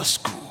Sabbath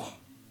school,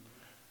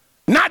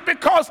 not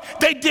because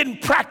they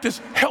didn't practice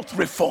health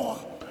reform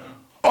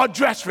or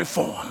dress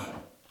reform,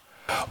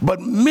 but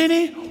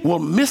many will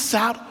miss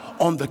out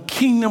on the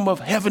kingdom of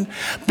heaven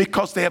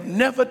because they have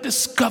never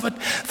discovered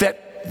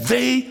that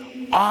they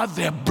are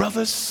their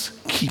brother's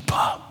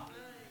keeper.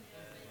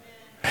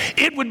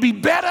 It would be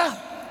better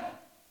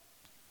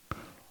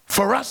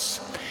for us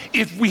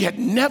if we had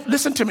never,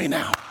 listen to me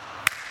now,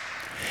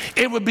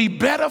 it would be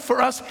better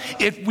for us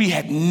if we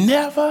had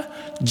never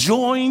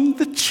joined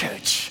the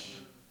church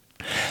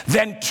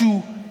than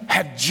to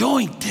have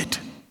joined it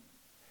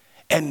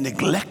and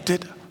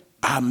neglected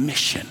our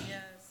mission.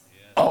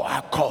 Oh,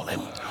 I call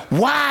him.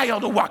 Why,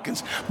 Elder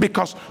Watkins?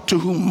 Because to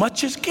whom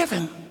much is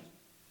given,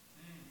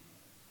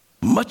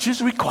 much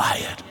is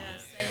required.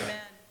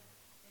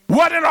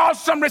 What an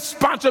awesome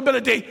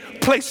responsibility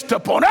placed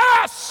upon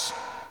us.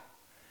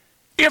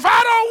 If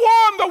I don't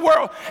warn the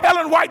world,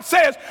 Ellen White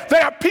says,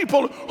 there are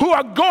people who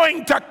are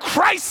going to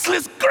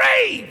Christless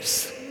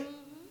graves.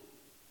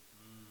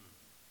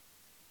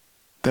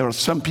 There are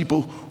some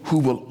people who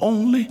will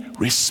only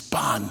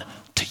respond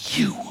to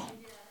you.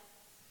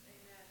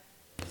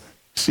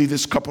 See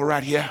this couple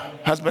right here,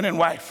 husband and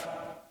wife.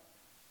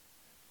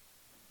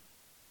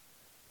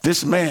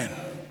 This man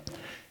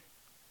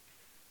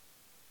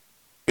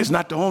is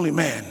not the only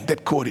man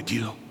that courted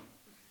you.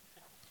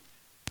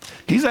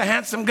 He's a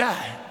handsome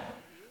guy.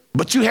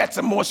 But you had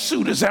some more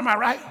suitors, am I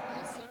right?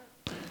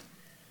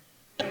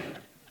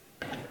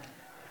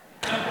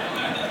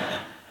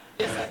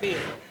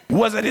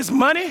 Was it his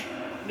money?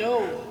 No.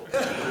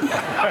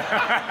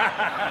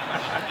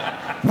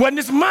 Wasn't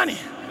his money?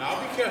 Now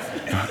be careful.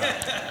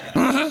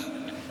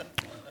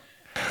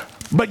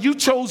 But you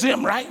chose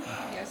him, right?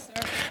 Yes,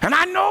 sir. And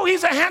I know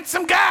he's a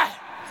handsome guy.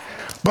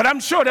 But I'm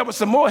sure there were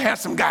some more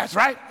handsome guys,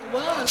 right?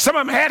 Some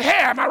of them had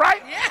hair, am I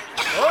right? Yeah.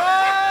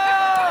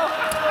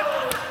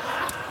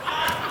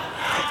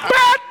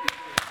 But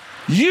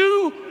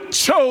you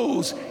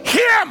chose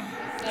him.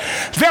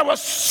 There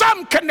was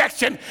some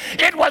connection.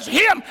 It was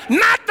him,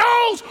 not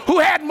those who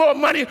had more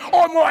money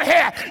or more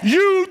hair.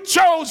 You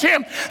chose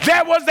him.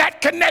 There was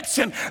that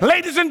connection.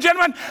 Ladies and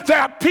gentlemen, there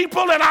are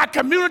people in our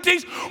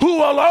communities who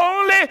will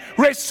only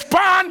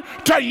respond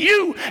to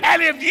you.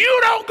 And if you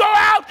don't go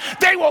out,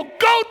 they will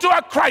go to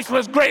a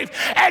Christless grave,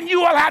 and you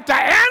will have to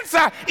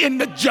answer in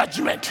the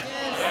judgment.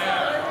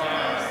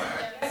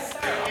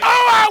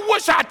 Oh, I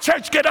wish our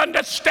church could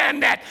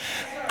understand that.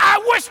 I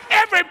wish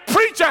every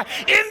preacher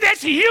in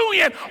this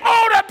union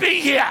ought to be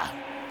here.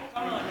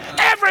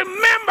 Every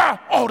member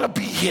ought to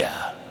be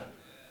here.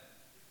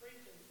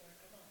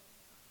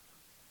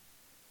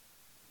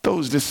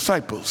 Those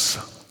disciples,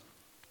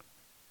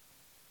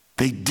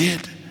 they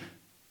did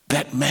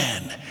that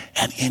man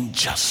an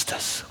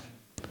injustice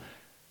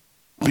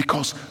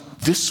because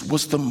this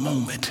was the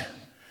moment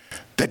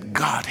that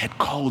God had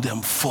called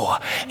them for,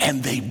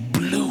 and they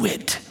blew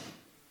it.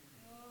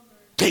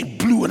 They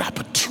blew an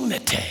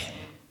opportunity.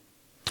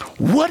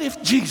 What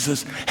if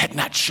Jesus had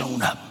not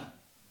shown up?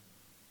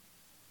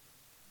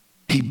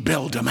 He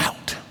bailed them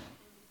out.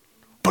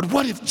 But But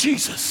what if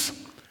Jesus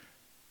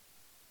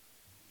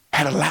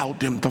had allowed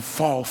them to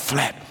fall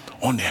flat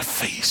on their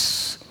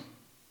face?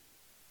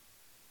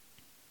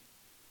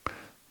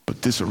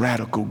 But this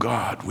radical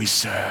God we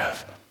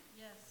serve,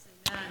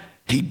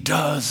 he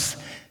does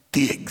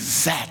the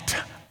exact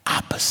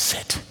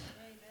opposite.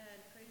 Amen.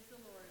 Praise the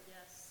Lord.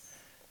 Yes.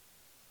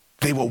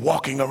 They were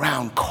walking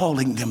around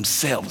calling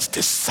themselves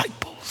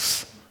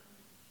disciples.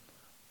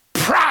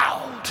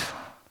 Proud,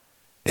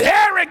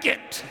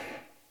 arrogant.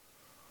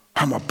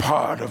 I'm a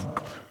part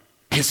of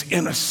his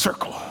inner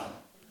circle.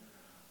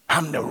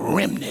 I'm the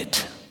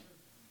remnant.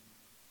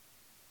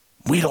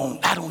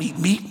 I don't eat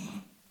meat.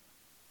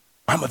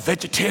 I'm a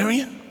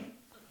vegetarian.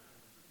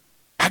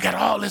 I got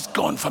all this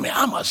going for me.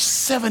 I'm a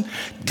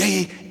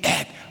 7-day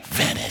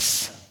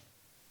Adventist.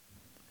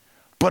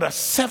 But a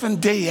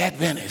 7-day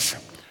Adventist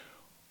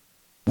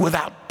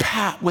without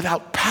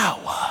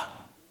power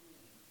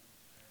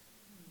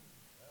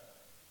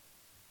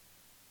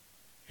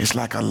is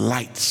like a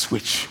light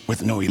switch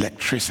with no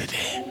electricity.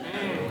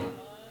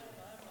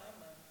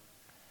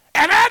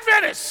 An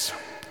Adventist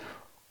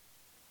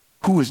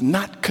who is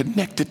not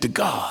connected to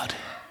God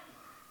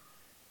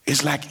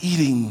is like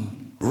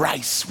eating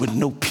rice with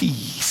no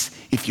peas.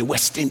 If you're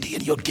West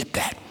Indian, you'll get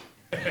that.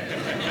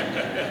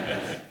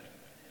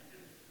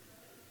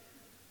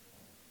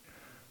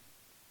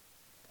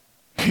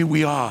 Here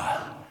we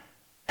are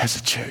as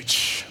a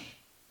church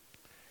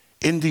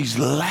in these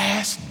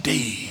last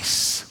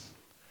days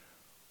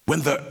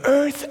when the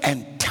earth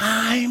and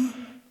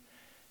time,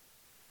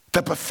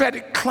 the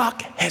prophetic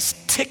clock has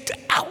ticked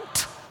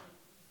out.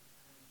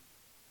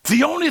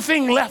 The only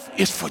thing left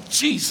is for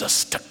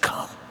Jesus to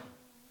come.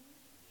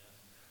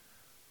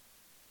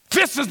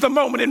 This is the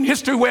moment in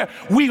history where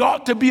we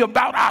ought to be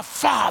about our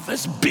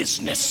Father's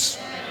business.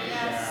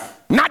 Yes.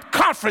 Not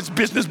conference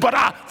business, but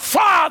our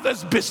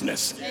Father's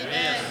business.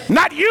 Amen.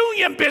 Not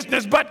union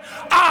business, but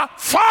our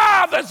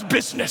Father's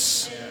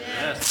business.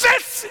 Yes.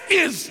 This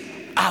is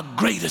our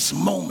greatest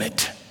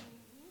moment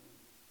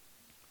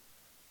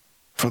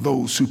for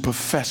those who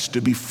profess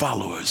to be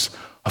followers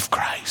of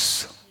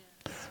Christ.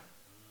 Yes.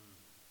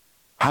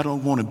 I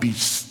don't want to be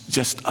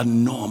just a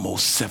normal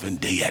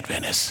 7-day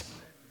Adventist.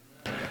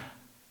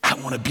 I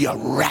want to be a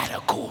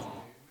radical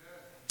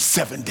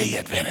 7-day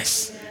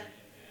Adventist.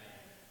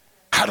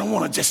 I don't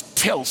want to just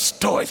tell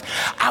stories.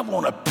 I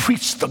want to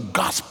preach the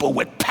gospel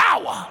with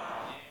power.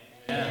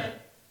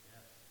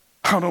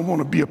 I don't want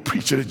to be a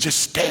preacher that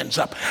just stands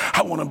up.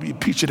 I want to be a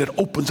preacher that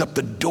opens up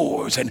the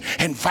doors and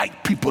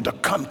invite people to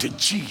come to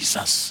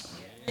Jesus.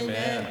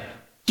 Amen.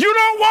 You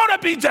don't want to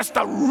be just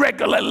a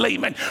regular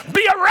layman.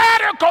 Be a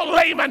radical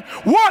layman,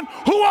 one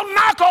who will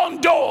knock on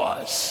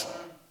doors.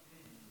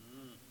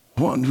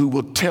 One who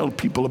will tell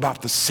people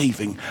about the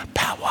saving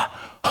power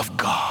of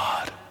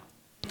God.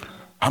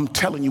 I'm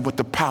telling you what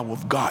the power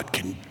of God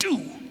can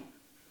do.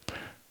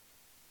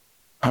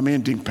 I'm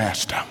ending,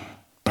 Pastor,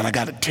 but I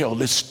got to tell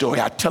this story.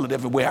 I tell it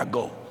everywhere I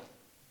go.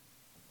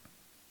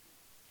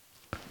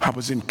 I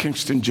was in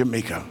Kingston,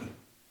 Jamaica.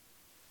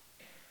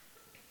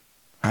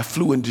 I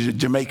flew into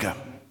Jamaica.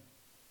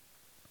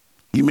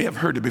 You may have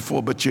heard it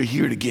before, but you'll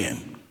hear it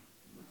again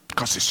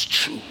because it's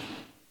true.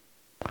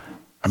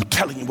 I'm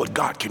telling you what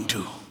God can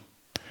do.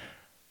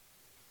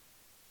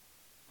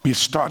 We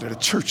started a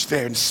church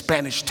there in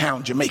Spanish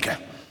Town, Jamaica.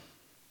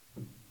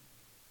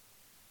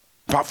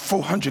 About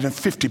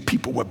 450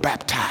 people were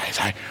baptized.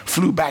 I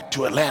flew back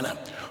to Atlanta,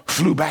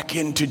 flew back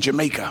into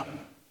Jamaica,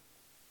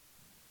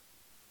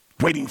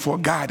 waiting for a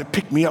guy to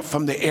pick me up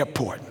from the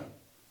airport.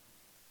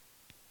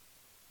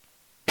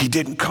 He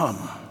didn't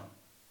come.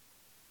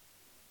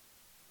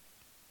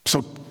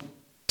 So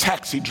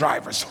taxi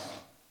drivers,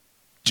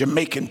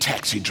 Jamaican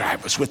taxi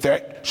drivers with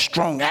their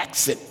strong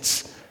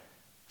accents,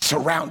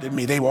 surrounded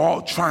me. They were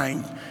all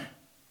trying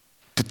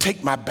to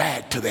take my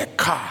bag to their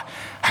car.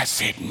 I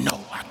said, no,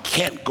 I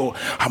can't go.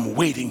 I'm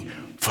waiting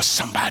for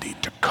somebody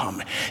to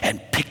come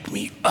and pick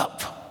me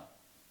up.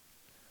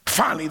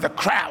 Finally, the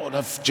crowd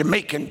of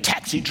Jamaican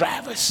taxi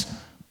drivers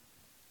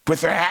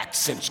with their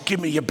accents, give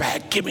me your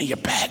bag, give me your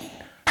bag.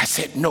 I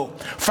said, no.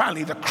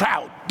 Finally, the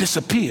crowd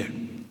disappeared.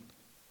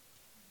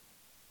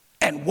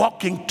 And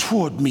walking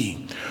toward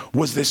me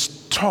was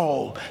this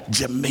tall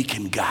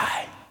Jamaican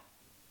guy.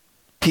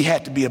 He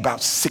had to be about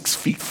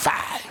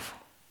 6'5",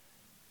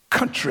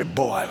 country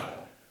boy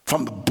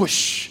from the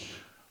bush,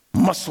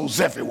 muscles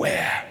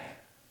everywhere,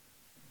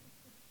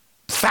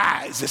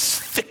 thighs as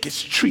thick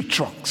as tree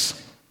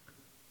trunks,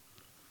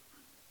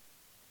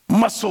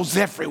 muscles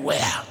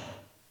everywhere.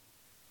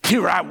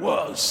 Here I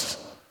was,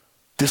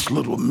 this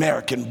little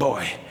American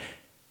boy.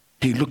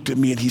 He looked at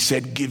me and he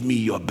said, give me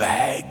your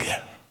bag.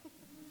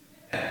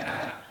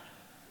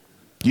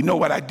 You know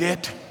what I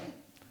did?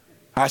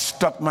 I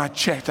stuck my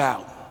chest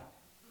out.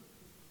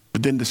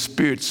 But then the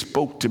Spirit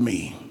spoke to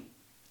me,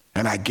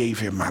 and I gave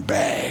him my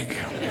bag.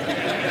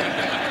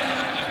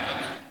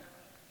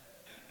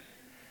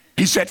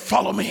 He said,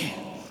 follow me.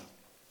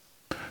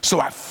 So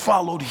I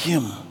followed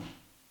him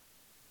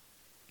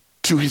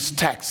to his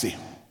taxi.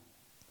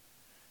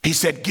 He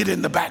said, get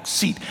in the back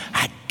seat.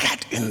 I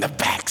got in the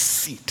back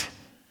seat.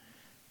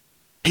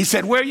 He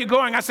said, where are you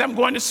going? I said, I'm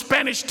going to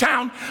Spanish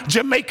Town,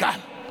 Jamaica.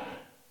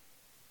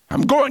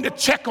 I'm going to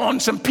check on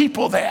some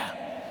people there.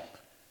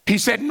 He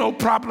said, no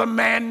problem,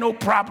 man, no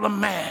problem,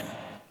 man.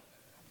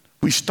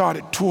 We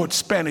started towards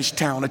Spanish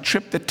Town, a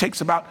trip that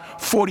takes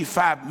about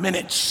 45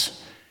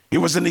 minutes. It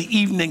was in the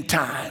evening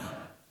time.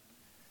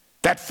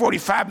 That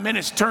 45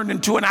 minutes turned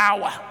into an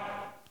hour.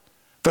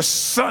 The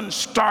sun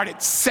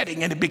started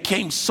setting and it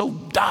became so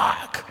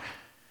dark.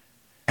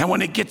 And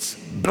when it gets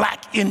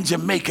black in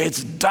Jamaica,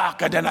 it's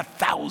darker than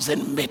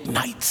 1,000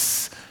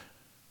 midnights.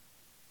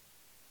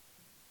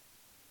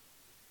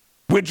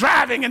 We're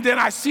driving and then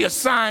I see a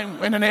sign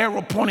and an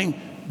arrow pointing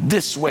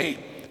this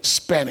way,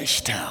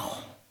 Spanish Town.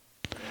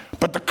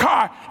 But the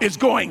car is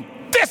going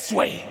this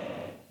way.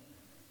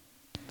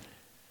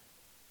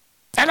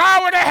 An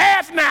hour and a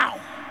half now.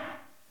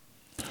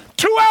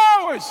 2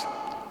 hours.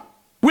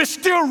 We're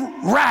still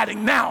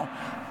riding now.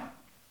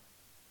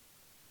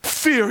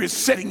 Fear is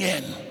setting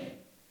in.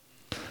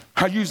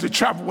 I usually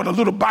travel with a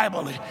little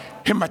Bible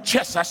in my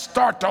chest. I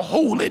start to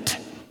hold it.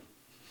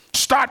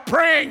 Start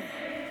praying.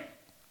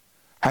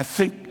 I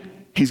think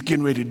he's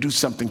getting ready to do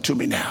something to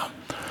me now.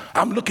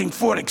 I'm looking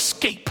for an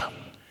escape.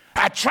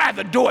 I try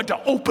the door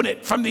to open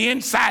it from the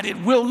inside. It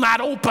will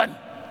not open.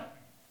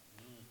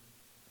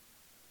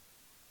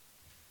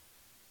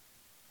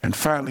 And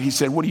finally he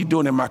said, what are you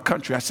doing in my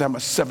country? I said, I'm a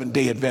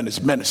Seventh-day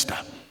Adventist minister.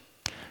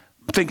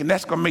 I'm thinking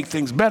that's going to make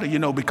things better, you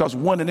know, because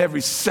 1 in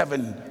every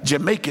 7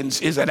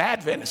 Jamaicans is an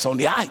Adventist on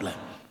the island.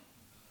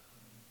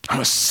 I'm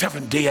a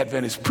Seventh-day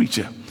Adventist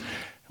preacher.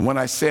 And when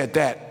I said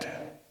that,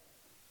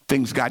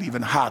 things got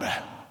even hotter.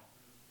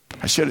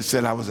 I should have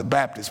said I was a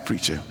Baptist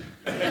preacher.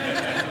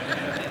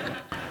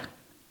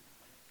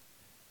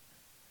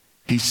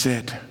 He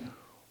said,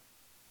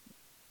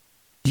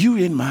 you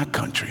in my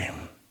country,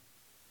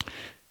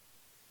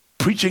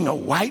 preaching a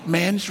white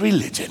man's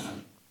religion.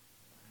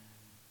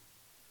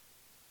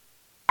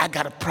 I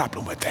got a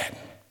problem with that.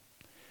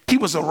 He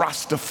was a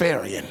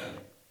Rastafarian.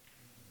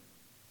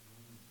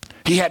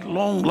 He had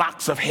long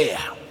locks of hair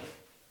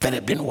that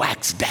had been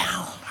waxed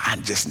down. I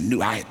just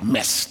knew I had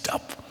messed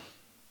up.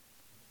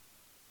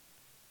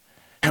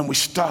 And we're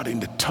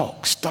starting to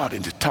talk.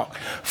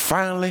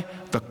 Finally,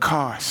 the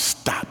car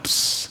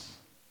stops.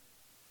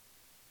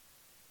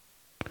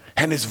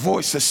 And his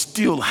voice is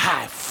still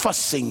high,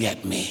 fussing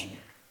at me.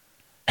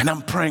 And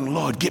I'm praying,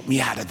 Lord, get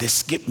me out of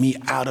this. Get me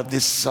out of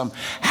this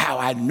somehow.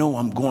 I know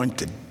I'm going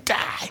to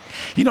die.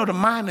 You know, the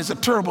mind is a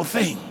terrible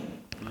thing.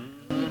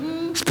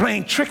 It's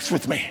playing tricks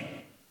with me.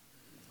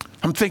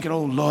 I'm thinking,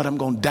 oh, Lord, I'm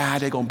going to die.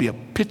 There's going to be a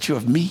picture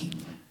of me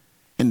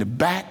in the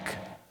back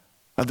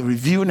of the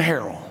Review and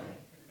Herald.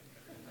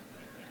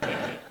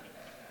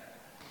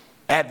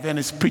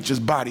 Adventist preacher's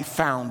body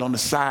found on the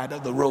side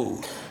of the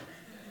road.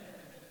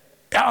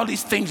 All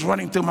these things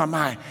running through my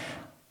mind.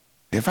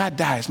 If I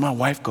die, is my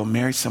wife going to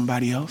marry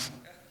somebody else?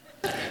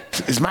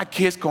 Is my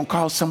kids going to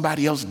call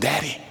somebody else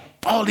daddy?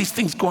 All these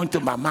things going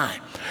through my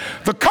mind.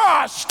 The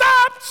car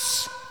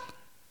stops.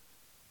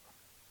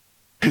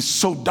 It's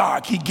so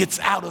dark. He gets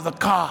out of the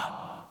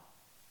car,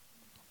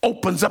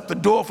 opens up the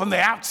door from the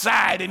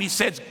outside, and he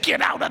says,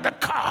 get out of the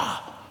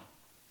car.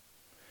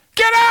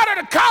 Get out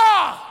of the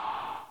car.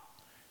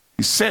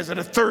 He says it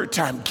a third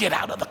time, get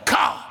out of the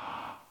car.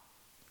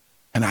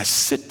 And I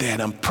sit there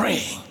and I'm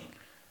praying.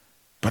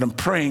 But I'm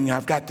praying,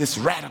 I've got this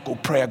radical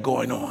prayer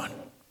going on.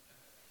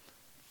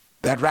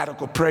 That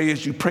radical prayer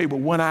is you pray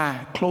with one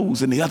eye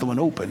closed and the other one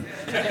open.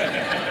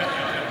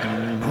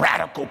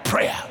 Radical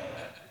prayer.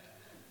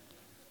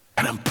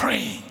 And I'm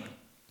praying.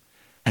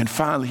 And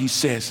finally he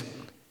says,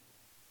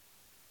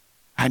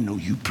 I know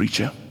you,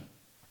 preacher.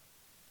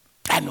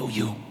 I know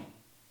you.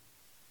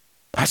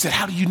 I said,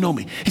 how do you know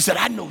me? He said,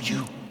 I know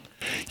you.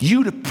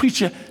 You the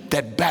preacher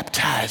that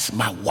baptized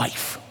my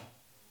wife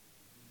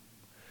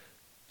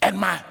and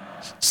my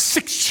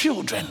 6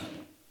 children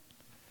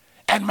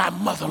and my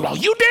mother-in-law.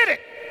 You did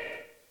it.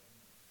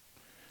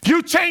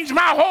 You changed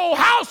my whole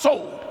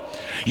household.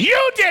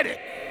 You did it.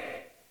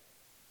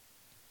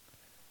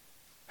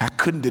 I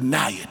couldn't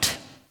deny it.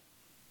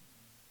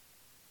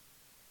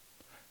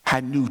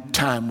 I knew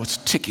time was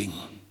ticking.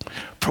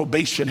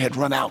 Probation had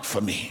run out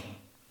for me.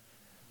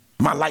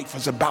 My life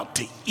was about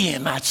to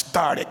end. I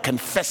started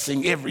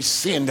confessing every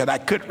sin that I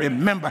could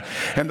remember.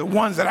 And the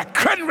ones that I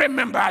couldn't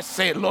remember, I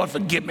said, Lord,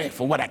 forgive me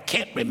for what I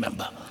can't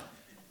remember.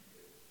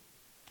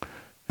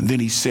 And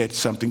then he said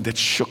something that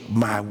shook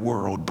my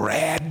world,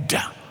 Brad.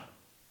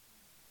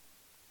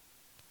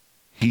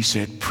 He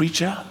said,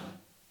 preacher,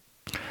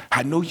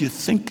 I know you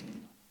think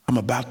I'm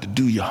about to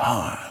do you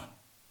harm.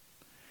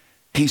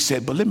 He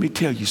said, but let me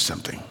tell you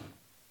something.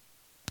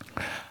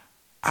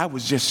 I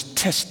was just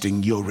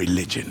testing your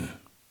religion.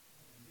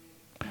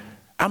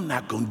 I'm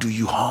not going to do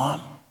you harm.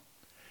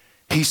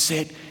 He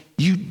said,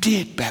 you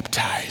did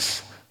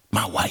baptize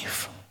my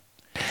wife.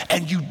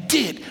 And you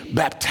did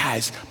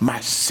baptize my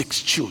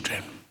 6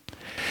 children.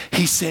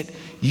 He said,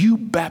 you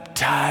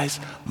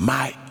baptized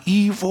my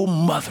evil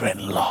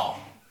mother-in-law.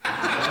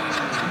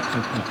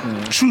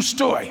 True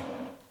story.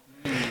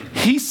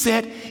 He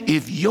said,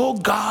 if your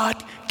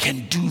God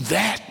can do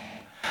that,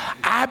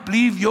 I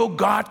believe your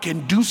God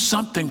can do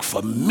something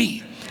for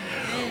me.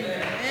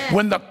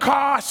 When the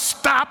car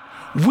stopped,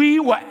 we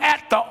were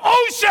at the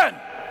ocean.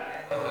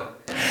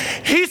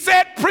 He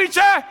said,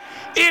 preacher,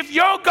 if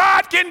your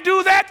God can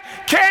do that,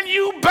 can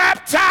you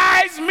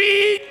baptize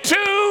me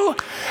too?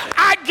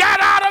 I got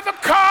out of the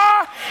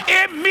car,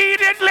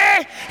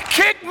 immediately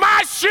kicked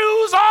my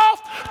shoes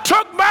off,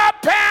 took my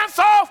pants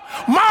off,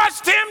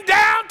 marched him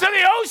down to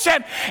the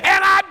ocean, and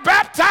I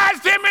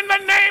baptized him in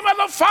the name of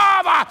the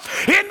Father,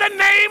 in the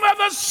name of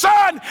the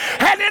Son,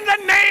 and in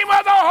the name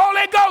of the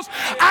Holy Ghost.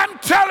 I'm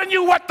telling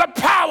you what the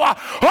power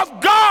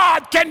of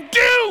God can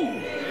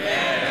do.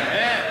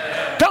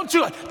 Don't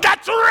you?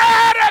 That's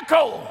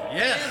radical.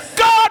 Yes.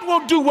 God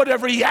will do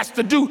whatever he has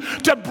to do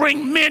to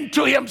bring men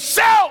to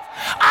himself.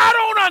 I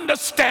don't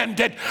understand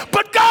it,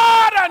 but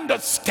God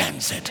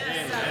understands it.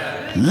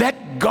 Yes.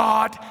 Let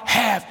God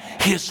have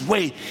his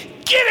way.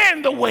 Get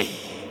in the way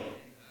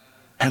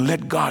and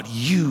let God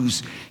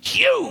use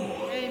you.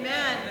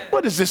 Amen.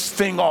 What is this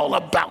thing all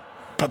about?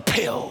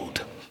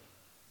 Propelled.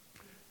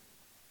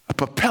 A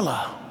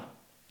propeller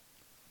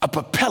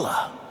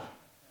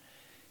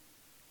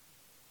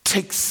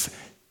takes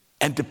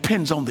and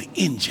depends on the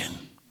engine.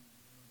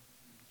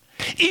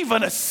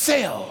 Even a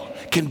sail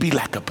can be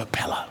like a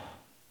propeller.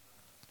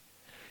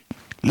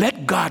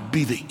 Let God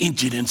be the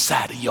engine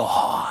inside of your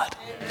heart.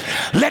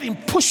 Let him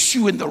push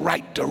you in the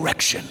right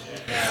direction.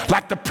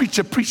 Like the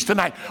preacher preached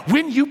tonight.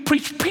 When you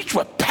preach, preach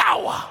with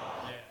power.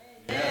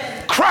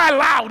 Cry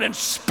loud and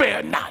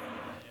spare not.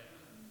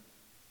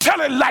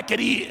 Tell it like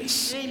it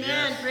is.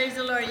 Amen. Praise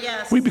the Lord.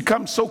 Yes. We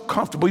become so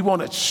comfortable. We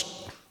want to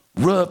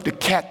rub the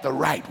cat the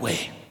right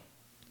way.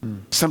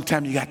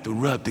 Sometimes you got to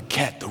rub the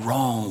cat the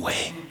wrong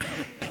way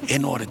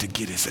in order to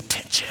get his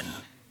attention.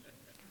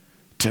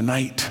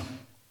 Tonight,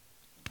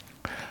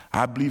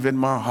 I believe in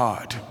my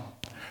heart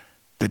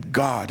that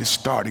God is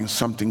starting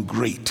something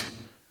great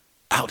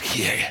out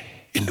here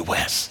in the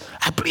West.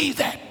 I believe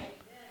that.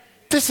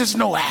 This is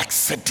no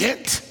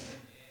accident.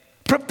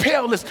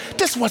 Propel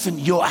this wasn't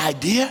your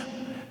idea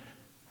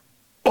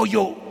or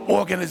your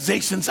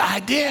organization's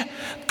idea.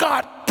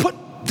 God put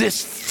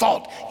this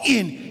thought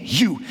in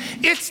you.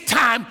 It's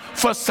time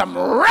for some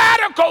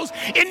radicals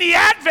in the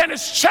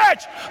Adventist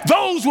church.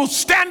 Those will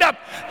stand up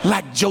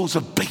like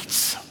Joseph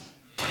Bates,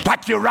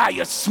 like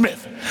Uriah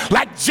Smith,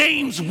 like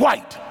James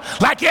White,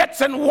 like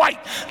Edson White.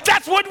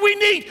 That's what we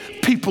need.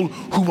 People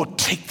who will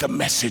take the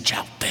message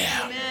out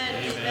there.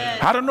 Amen.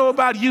 I don't know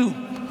about you.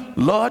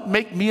 Lord,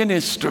 make me an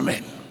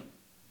instrument.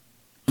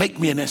 Make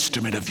me an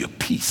instrument of your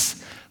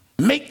peace.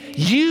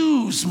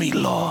 Use me,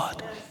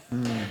 Lord.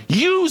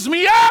 Use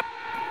me up.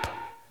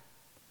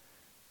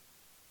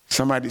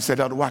 Somebody said,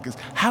 Elder Watkins,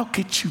 how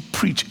could you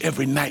preach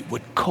every night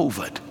with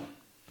COVID?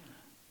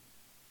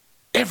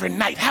 Every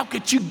night, how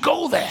could you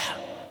go there?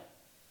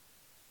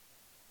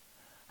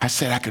 I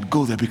said I could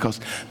go there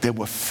because there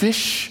were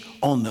fish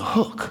on the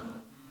hook.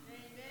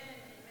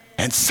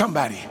 And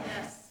somebody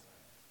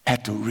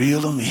had to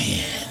reel them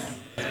in.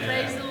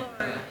 Praise the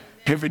Lord.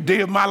 Every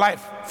day of my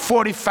life,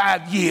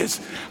 45 years,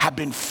 I've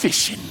been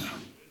fishing.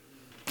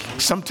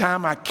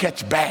 Sometimes I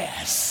catch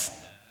bass.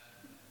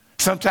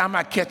 Sometimes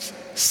I catch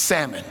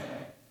salmon.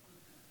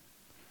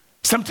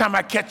 Sometimes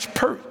I catch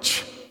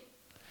perch.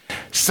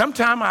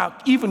 Sometimes I'll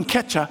even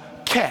catch a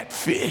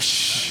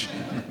catfish.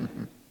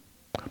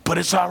 But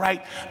it's all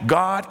right.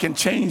 God can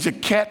change a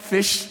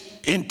catfish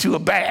into a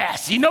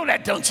bass. You know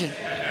that, don't you?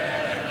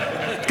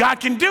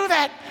 God can do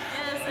that.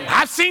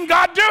 I've seen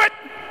God do it.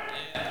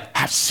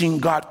 I've seen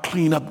God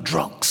clean up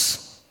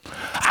drunks.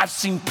 I've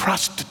seen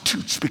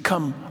prostitutes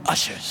become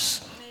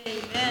ushers.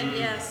 Amen.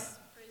 Yes.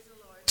 Praise the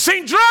Lord.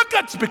 Seen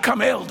drunkards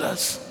become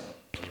elders.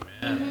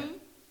 Mm-hmm.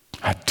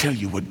 I tell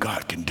you what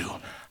God can do.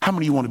 How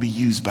many of you want to be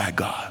used by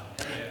God?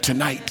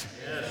 Tonight.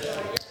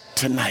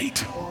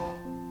 Tonight.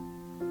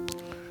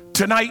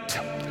 Tonight,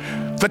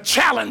 the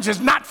challenge is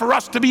not for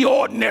us to be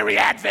ordinary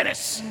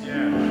Adventists.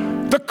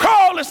 The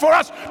call is for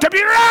us to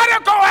be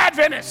radical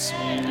Adventists.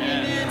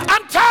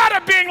 I'm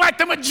tired of being like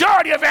the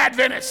majority of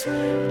Adventists.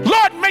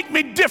 Lord, make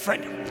me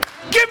different.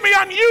 Give me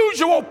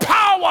unusual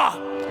power.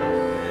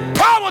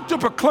 Power to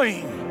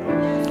proclaim.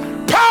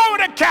 Power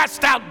to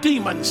cast out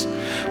demons.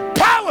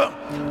 Power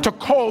to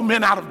call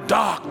men out of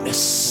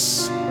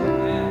darkness.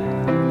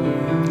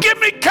 Give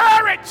me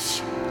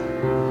courage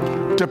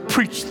to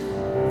preach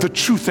the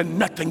truth and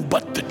nothing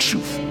but the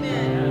truth.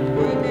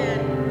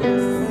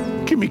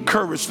 Give me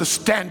courage to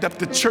stand up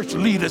to church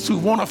leaders who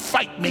want to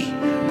fight me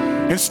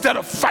instead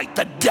of fight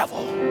the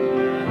devil.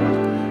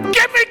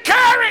 Give me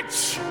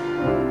courage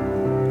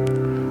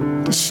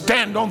to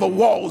stand on the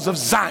walls of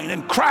Zion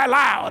and cry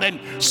loud and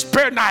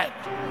spare not.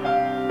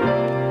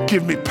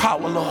 Give me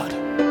power, Lord.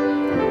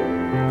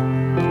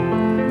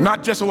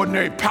 Not just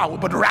ordinary power,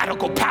 but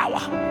radical power.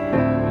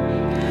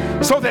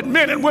 So that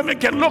men and women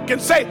can look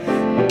and say,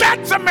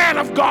 that's a man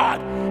of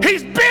God.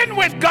 He's been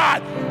with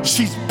God.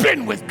 She's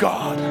been with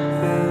God.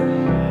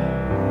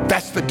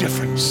 That's the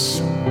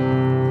difference.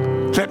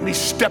 Let me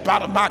step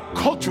out of my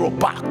cultural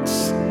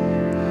box.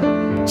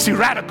 See,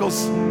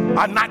 radicals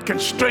are not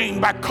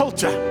constrained by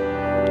culture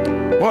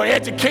or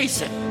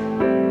education.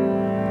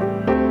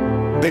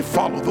 They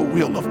follow the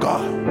will of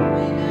God.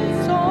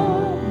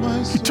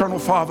 Eternal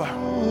Father,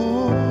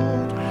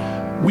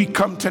 we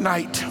come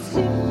tonight.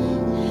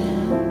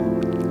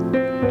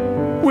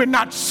 We're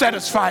not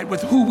satisfied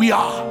with who we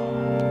are.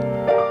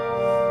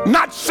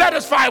 Not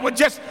satisfied with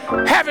just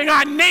having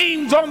our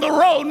names on the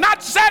roll.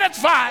 Not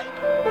satisfied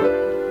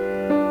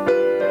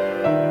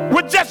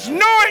with just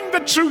knowing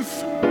the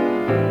truth.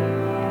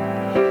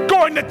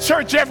 Going to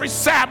church every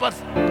Sabbath.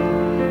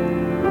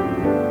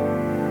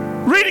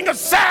 Reading a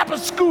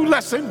Sabbath school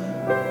lesson.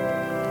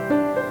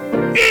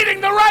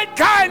 Eating the right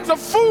kinds of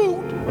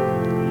food.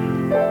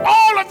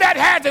 All of that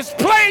has its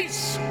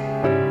place.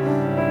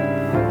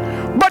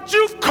 But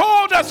you've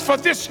called us for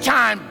this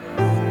time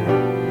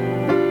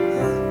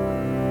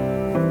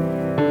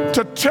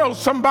to tell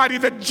somebody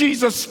that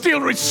Jesus still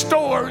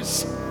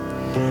restores,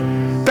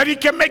 that he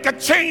can make a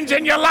change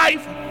in your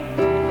life,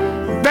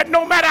 that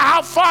no matter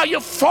how far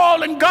you've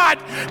fallen, God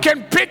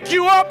can pick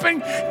you up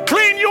and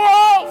clean you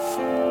off.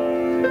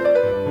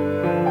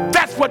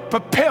 That's what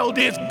propelled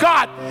is.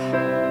 God,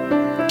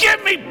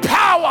 give me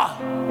power.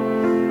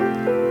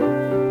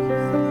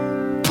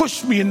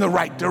 Push me in the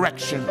right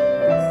direction.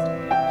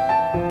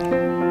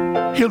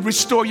 He'll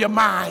restore your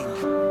mind.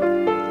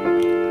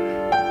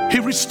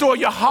 He'll restore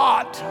your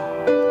heart.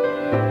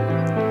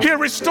 He'll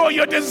restore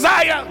your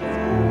desire.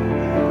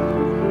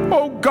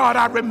 Oh God,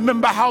 I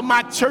remember how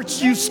my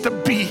church used to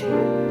be.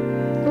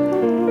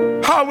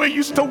 How we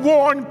used to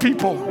warn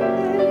people.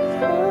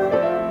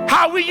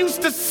 How we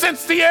used to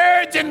sense the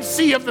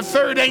urgency of the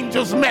third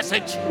angel's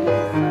message.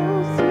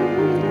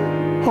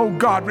 Oh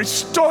God,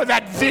 restore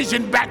that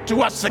vision back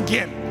to us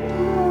again.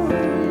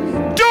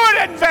 Do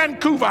it in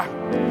Vancouver.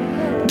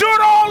 Do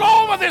it all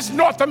over this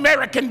North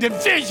American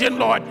division,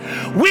 Lord.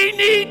 We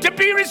need to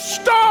be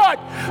restored.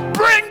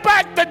 Bring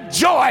back the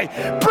joy.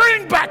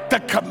 Bring back the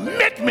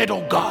commitment,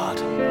 oh God.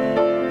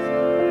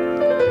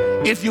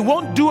 If you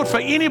won't do it for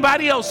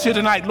anybody else here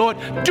tonight, Lord,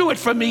 do it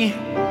for me.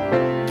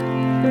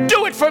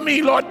 Do it for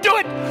me, Lord. Do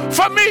it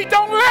for me.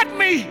 Don't let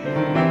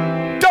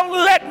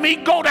me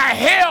go to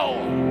hell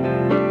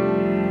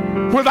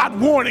without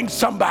warning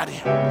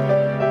somebody.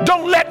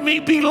 Don't let me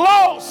be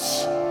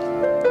lost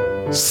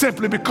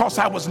simply because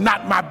I was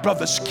not my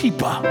brother's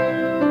keeper.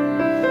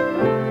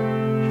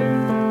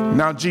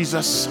 Now,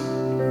 Jesus,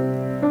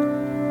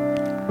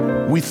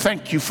 we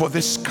thank you for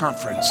this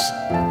conference.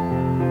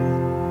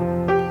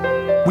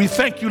 We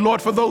thank you,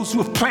 Lord, for those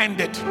who have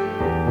planned it,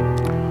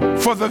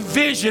 for the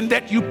vision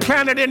that you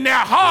planted in their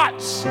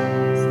hearts,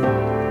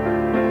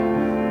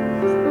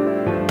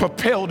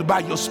 propelled by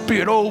your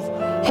Spirit. Oh,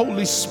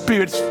 Holy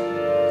Spirit,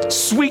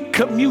 sweet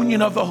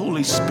communion of the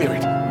Holy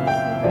Spirit.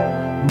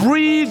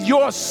 Breathe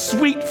your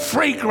sweet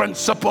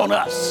fragrance upon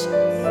us.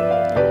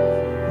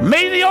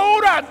 May the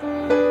odor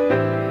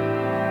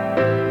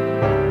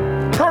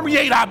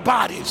permeate our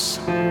bodies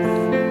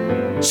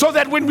so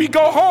that when we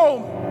go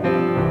home,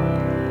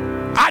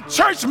 our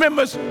church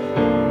members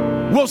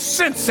will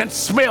sense and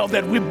smell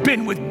that we've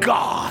been with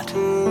God.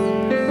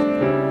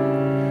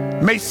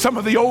 May some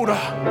of the odor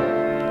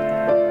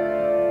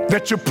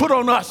that you put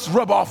on us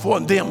rub off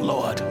on them,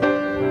 Lord.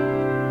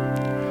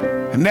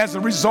 And as a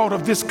result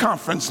of this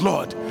conference,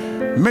 Lord,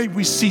 may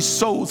we see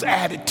souls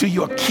added to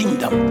your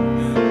kingdom.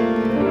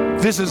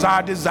 This is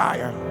our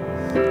desire.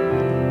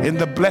 In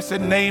the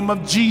blessed name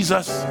of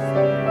Jesus,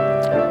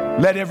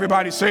 let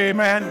everybody say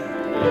amen,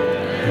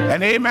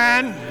 and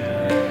amen,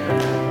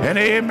 and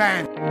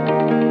amen.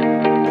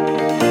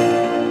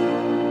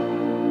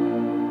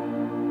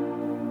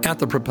 At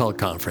the Propel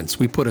Conference,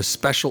 we put a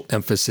special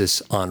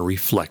emphasis on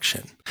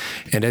reflection.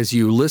 And as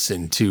you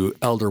listen to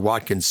Elder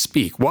Watkins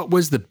speak, what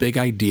was the big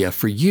idea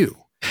for you?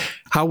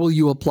 How will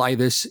you apply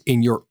this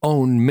in your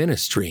own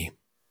ministry?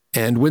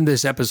 And when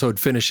this episode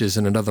finishes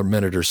in another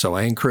minute or so,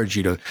 I encourage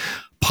you to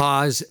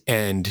pause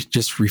and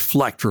just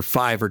reflect for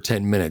 5 or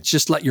 10 minutes.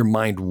 Just let your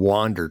mind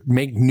wander.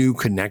 Make new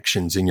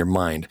connections in your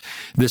mind.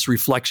 This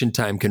reflection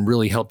time can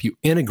really help you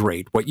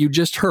integrate what you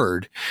just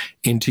heard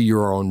into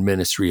your own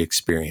ministry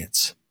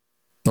experience.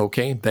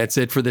 Okay, that's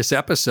it for this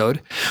episode.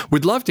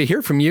 We'd love to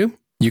hear from you.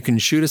 You can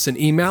shoot us an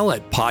email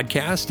at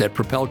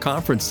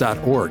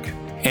podcast@propelconference.org.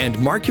 And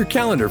mark your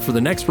calendar for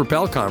the next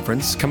Propel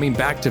Conference coming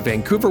back to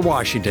Vancouver,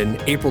 Washington,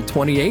 April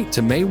 28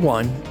 to May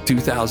 1,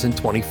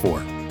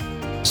 2024.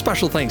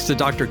 Special thanks to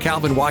Dr.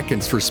 Calvin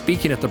Watkins for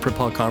speaking at the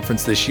Propel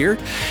Conference this year,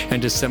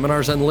 and to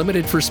Seminars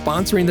Unlimited for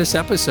sponsoring this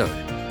episode.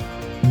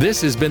 This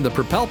has been the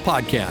Propel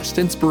Podcast,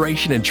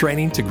 inspiration and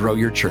training to grow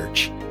your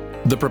church.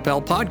 The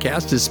Propel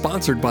Podcast is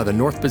sponsored by the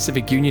North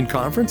Pacific Union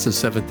Conference of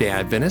Seventh-day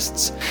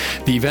Adventists.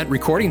 The event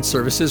recording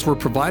services were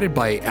provided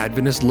by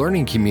Adventist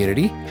Learning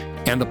Community,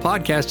 and the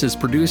podcast is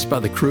produced by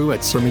the crew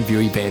at Sermon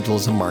View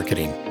Evangelism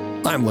Marketing.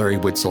 I'm Larry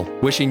Witzel,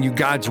 wishing you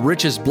God's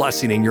richest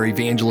blessing in your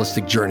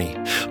evangelistic journey.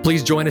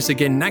 Please join us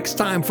again next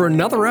time for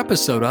another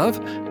episode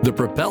of the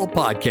Propel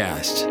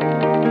Podcast.